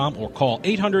MyPillow.com or call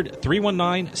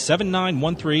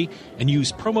 800-319-7913 and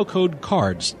use promo code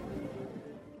CARDS.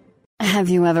 Have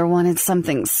you ever wanted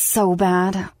something so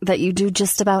bad that you do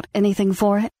just about anything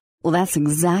for it? Well, that's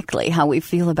exactly how we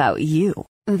feel about you.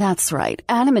 That's right.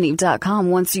 AdamandEve.com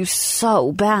wants you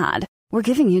so bad. We're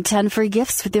giving you 10 free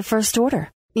gifts with your first order.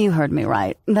 You heard me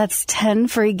right. That's 10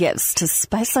 free gifts to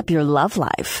spice up your love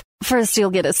life. First,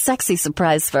 you'll get a sexy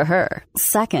surprise for her.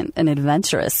 Second, an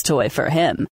adventurous toy for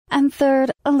him. And third,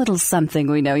 a little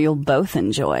something we know you'll both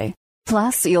enjoy.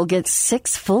 Plus, you'll get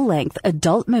 6 full-length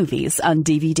adult movies on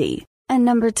DVD. And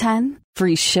number 10,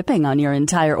 free shipping on your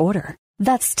entire order.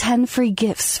 That's 10 free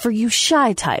gifts for you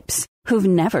shy types who've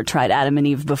never tried Adam and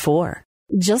Eve before.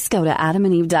 Just go to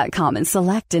AdamandEve.com and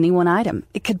select any one item.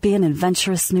 It could be an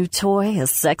adventurous new toy, a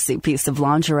sexy piece of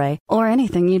lingerie, or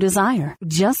anything you desire.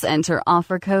 Just enter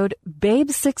offer code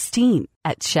BABE16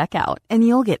 at checkout, and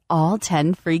you'll get all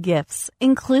 10 free gifts,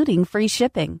 including free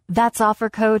shipping. That's offer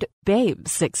code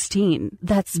BABE16.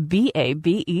 That's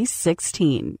BABE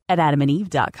 16 at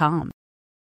AdamandEve.com.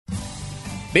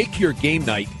 Make your game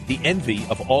night the envy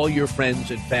of all your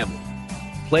friends and family.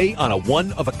 Play on a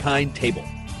one-of-a-kind table.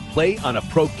 Play on a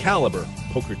Pro Caliber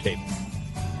poker table.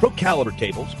 Pro Caliber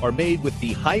tables are made with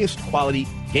the highest quality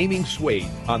gaming suede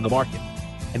on the market.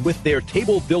 And with their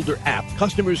Table Builder app,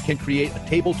 customers can create a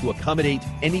table to accommodate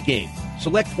any game.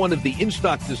 Select one of the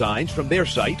in-stock designs from their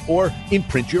site or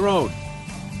imprint your own.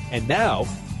 And now,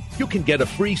 you can get a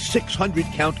free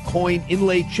 600-count coin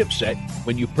inlay chipset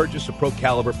when you purchase a Pro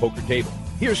Caliber poker table.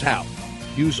 Here's how.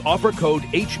 Use offer code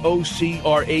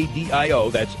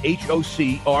HOCRADIO, that's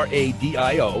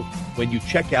HOCRADIO, when you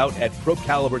check out at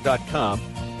ProCaliber.com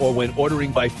or when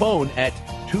ordering by phone at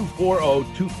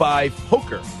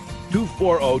 24025-POKER.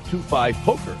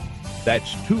 24025-POKER.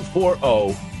 That's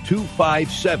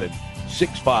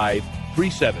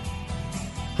 240-257-6537.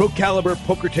 Pro Caliber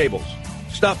poker tables.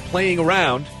 Stop playing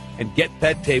around and get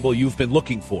that table you've been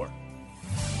looking for.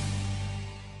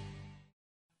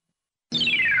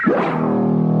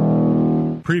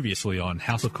 Previously on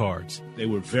House of Cards. They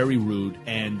were very rude,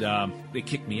 and they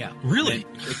kicked me out. Really?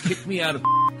 They kicked me out.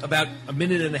 About a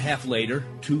minute and a half later,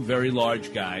 two very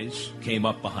large guys came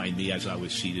up behind me as I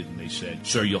was seated, and they said,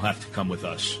 "Sir, you'll have to come with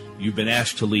us. You've been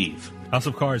asked to leave." House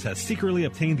of Cards has secretly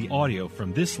obtained the audio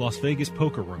from this Las Vegas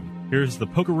poker room. Here's the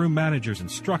poker room manager's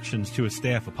instructions to his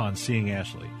staff upon seeing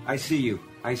Ashley. I see you.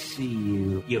 I see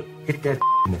you. You hit that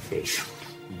in the face.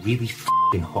 Really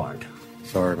hard.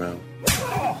 Sorry, man.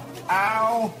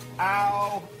 Ow,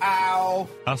 ow, ow.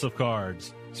 House of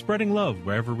Cards, spreading love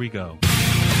wherever we go.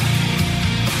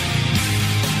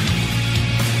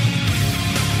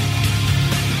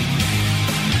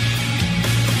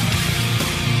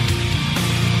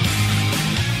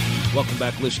 Welcome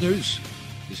back, listeners.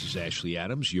 This is Ashley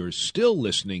Adams. You're still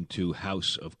listening to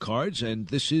House of Cards, and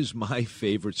this is my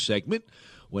favorite segment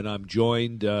when I'm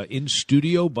joined in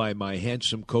studio by my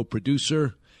handsome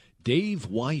co-producer, Dave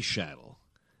Weishattle.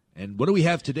 And what do we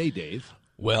have today, Dave?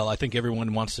 Well, I think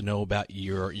everyone wants to know about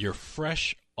your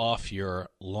fresh off your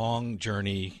long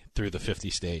journey through the 50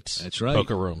 states. That's right.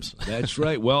 Poker rooms. That's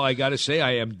right. Well, I got to say,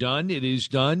 I am done. It is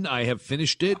done. I have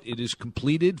finished it. It is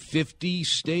completed. 50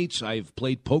 states. I've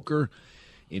played poker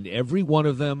in every one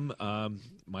of them.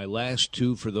 My last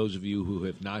two, for those of you who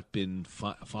have not been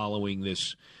following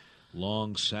this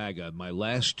long saga, my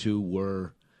last two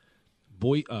were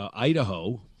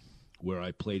Idaho, where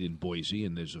I played in Boise,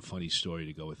 and there's a funny story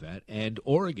to go with that, and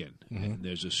Oregon, and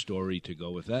there's a story to go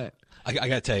with that. I got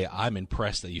to tell you, I'm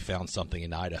impressed that you found something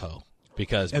in Idaho.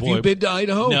 Because have you been to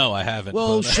Idaho? No, I haven't.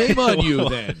 Well, shame on you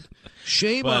then.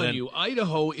 Shame on you.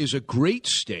 Idaho is a great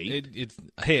state.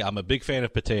 Hey, I'm a big fan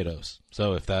of potatoes.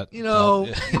 So if that,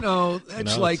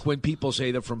 that's like when people say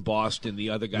they're from Boston.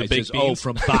 The other guy says, "Oh,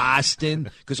 from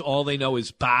Boston," because all they know is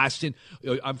Boston.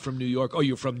 I'm from New York. Oh,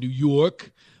 you're from New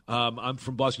York. I'm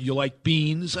from Boston. You like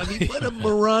beans? I mean, what a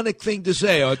moronic thing to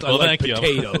say. I like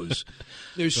potatoes.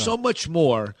 There's so much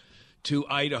more to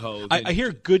Idaho. I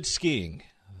hear good skiing.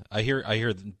 I hear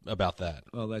about that.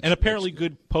 Well, and apparently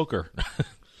good poker.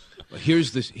 Well,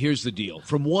 here's the deal.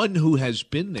 From one who has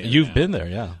been there. You've been there,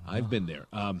 yeah. I've been there.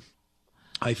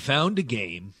 I found a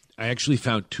game. I actually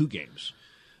found two games.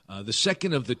 The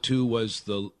second of the two was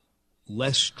the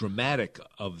less dramatic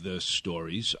of the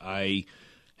stories. I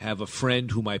have a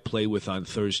friend whom I play with on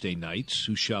Thursday nights,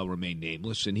 who shall remain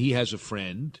nameless, and he has a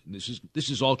friend. And this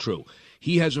is all true.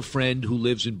 He has a friend who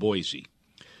lives in Boise.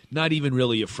 Not even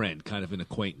really a friend, kind of an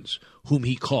acquaintance, whom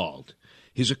he called.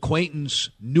 His acquaintance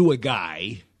knew a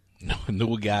guy.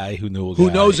 Knew a guy who knew a guy.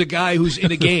 Who knows a guy who's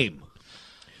in a game.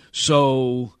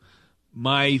 So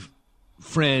my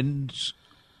friend's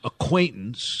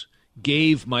acquaintance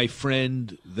gave my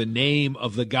friend the name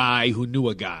of the guy who knew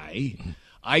a guy.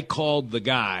 I called the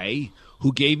guy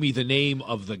who gave me the name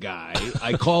of the guy.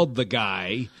 I called the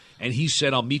guy, and he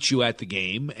said, "I'll meet you at the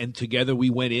game." And together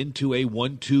we went into a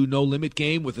 1-2 no-limit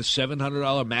game with a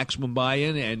 $700 maximum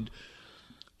buy-in, and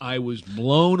I was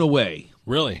blown away.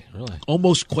 Really?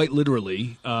 Almost quite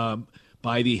literally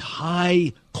by the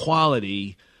high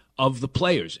quality of the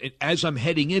players. And as I'm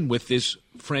heading in with this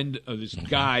friend, this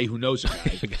guy who knows a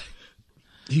guy,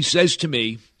 he says to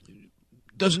me,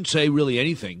 doesn't say really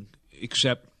anything,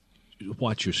 except,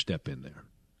 "Watch your step in there."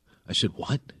 I said,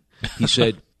 "What?" He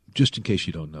said, "Just in case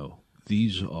you don't know,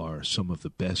 these are some of the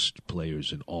best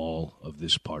players in all of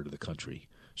this part of the country.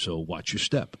 So watch your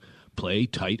step. Play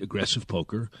tight, aggressive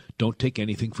poker. Don't take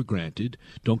anything for granted.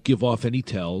 Don't give off any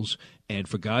tells. And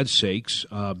for God's sakes,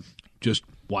 just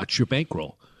watch your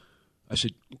bankroll." I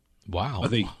said, "Wow. Are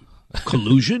they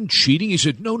collusion, cheating?" He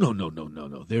said, No.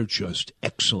 They're just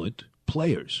excellent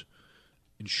players."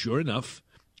 And sure enough,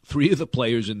 3 of the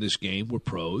players in this game were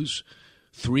pros.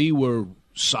 3 were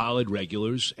solid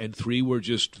regulars, and 3 were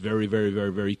just very, very,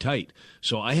 very, very tight.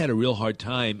 So I had a real hard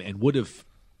time and would have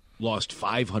lost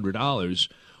 $500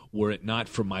 were it not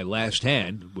for my last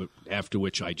hand, after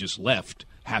which I just left,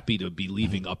 happy to be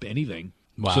leaving up anything.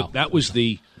 Wow. So that was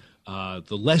the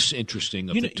less interesting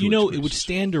of the two. It would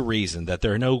stand to reason that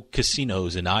there are no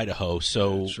casinos in Idaho.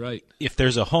 So that's right. If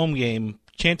there's a home game,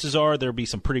 chances are there'll be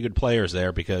some pretty good players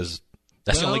there because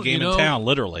that's the only game in town,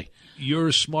 literally.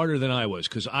 You're smarter than I was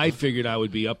because I figured I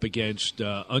would be up against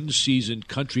unseasoned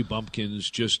country bumpkins,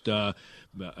 just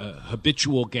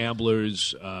habitual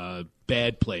gamblers,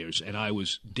 bad players, and I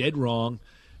was dead wrong.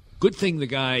 Good thing the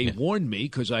guy warned me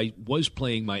because I was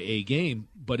playing my A game,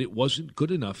 but it wasn't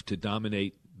good enough to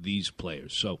dominate these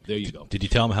players. So there you go. Did you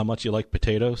tell him how much you like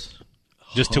potatoes?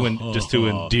 Just to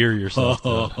endear yourself.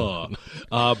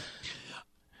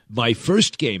 My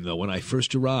first game, though, when I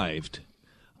first arrived,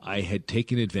 I had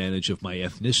taken advantage of my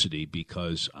ethnicity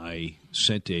because I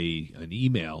sent an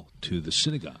email to the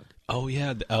synagogue. Oh,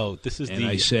 yeah. And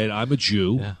I said, I'm a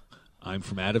Jew. Yeah. I'm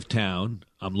from out of town.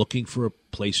 I'm looking for a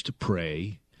place to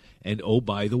pray. And, oh,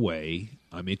 by the way,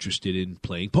 I'm interested in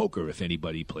playing poker if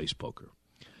anybody plays poker.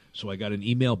 So I got an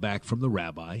email back from the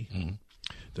rabbi. Mm-hmm.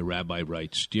 The rabbi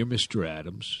writes, Dear Mr.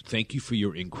 Adams, thank you for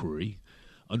your inquiry.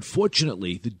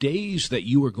 Unfortunately, the days that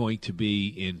you are going to be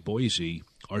in Boise,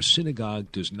 our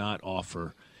synagogue does not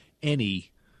offer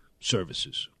any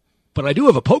services. But I do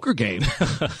have a poker game.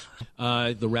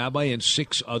 The rabbi and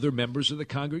 6 other members of the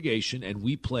congregation, and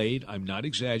we played, I'm not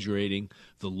exaggerating,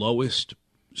 the lowest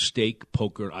stake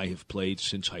poker I have played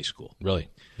since high school. Really?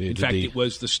 In fact, it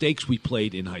was the stakes we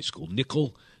played in high school.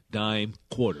 Nickel, dime,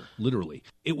 quarter, literally.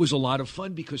 It was a lot of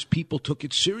fun because people took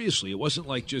it seriously. It wasn't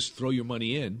like just throw your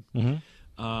money in. Mm-hmm.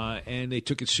 And they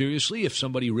took it seriously. If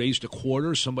somebody raised a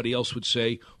quarter, somebody else would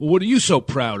say, well, what are you so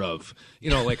proud of?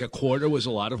 Like a quarter was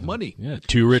a lot of money. Yeah,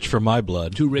 too rich for my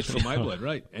blood. Too rich for my blood,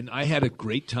 right. And I had a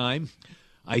great time.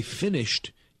 I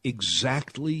finished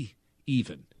exactly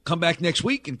even. Come back next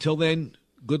week. Until then,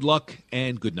 good luck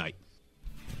and good night.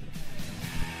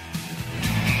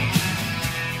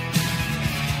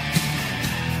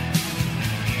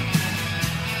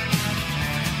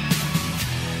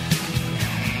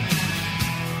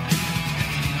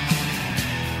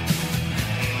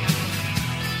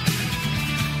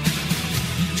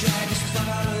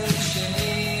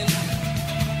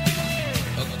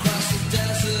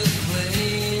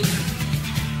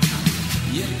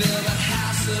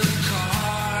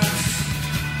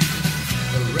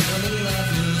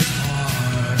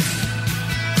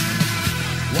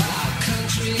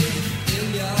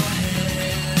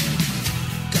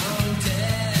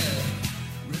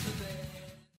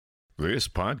 This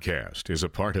podcast is a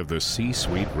part of the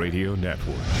C-Suite Radio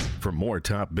Network. For more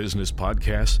top business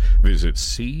podcasts, visit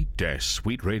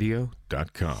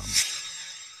c-suiteradio.com.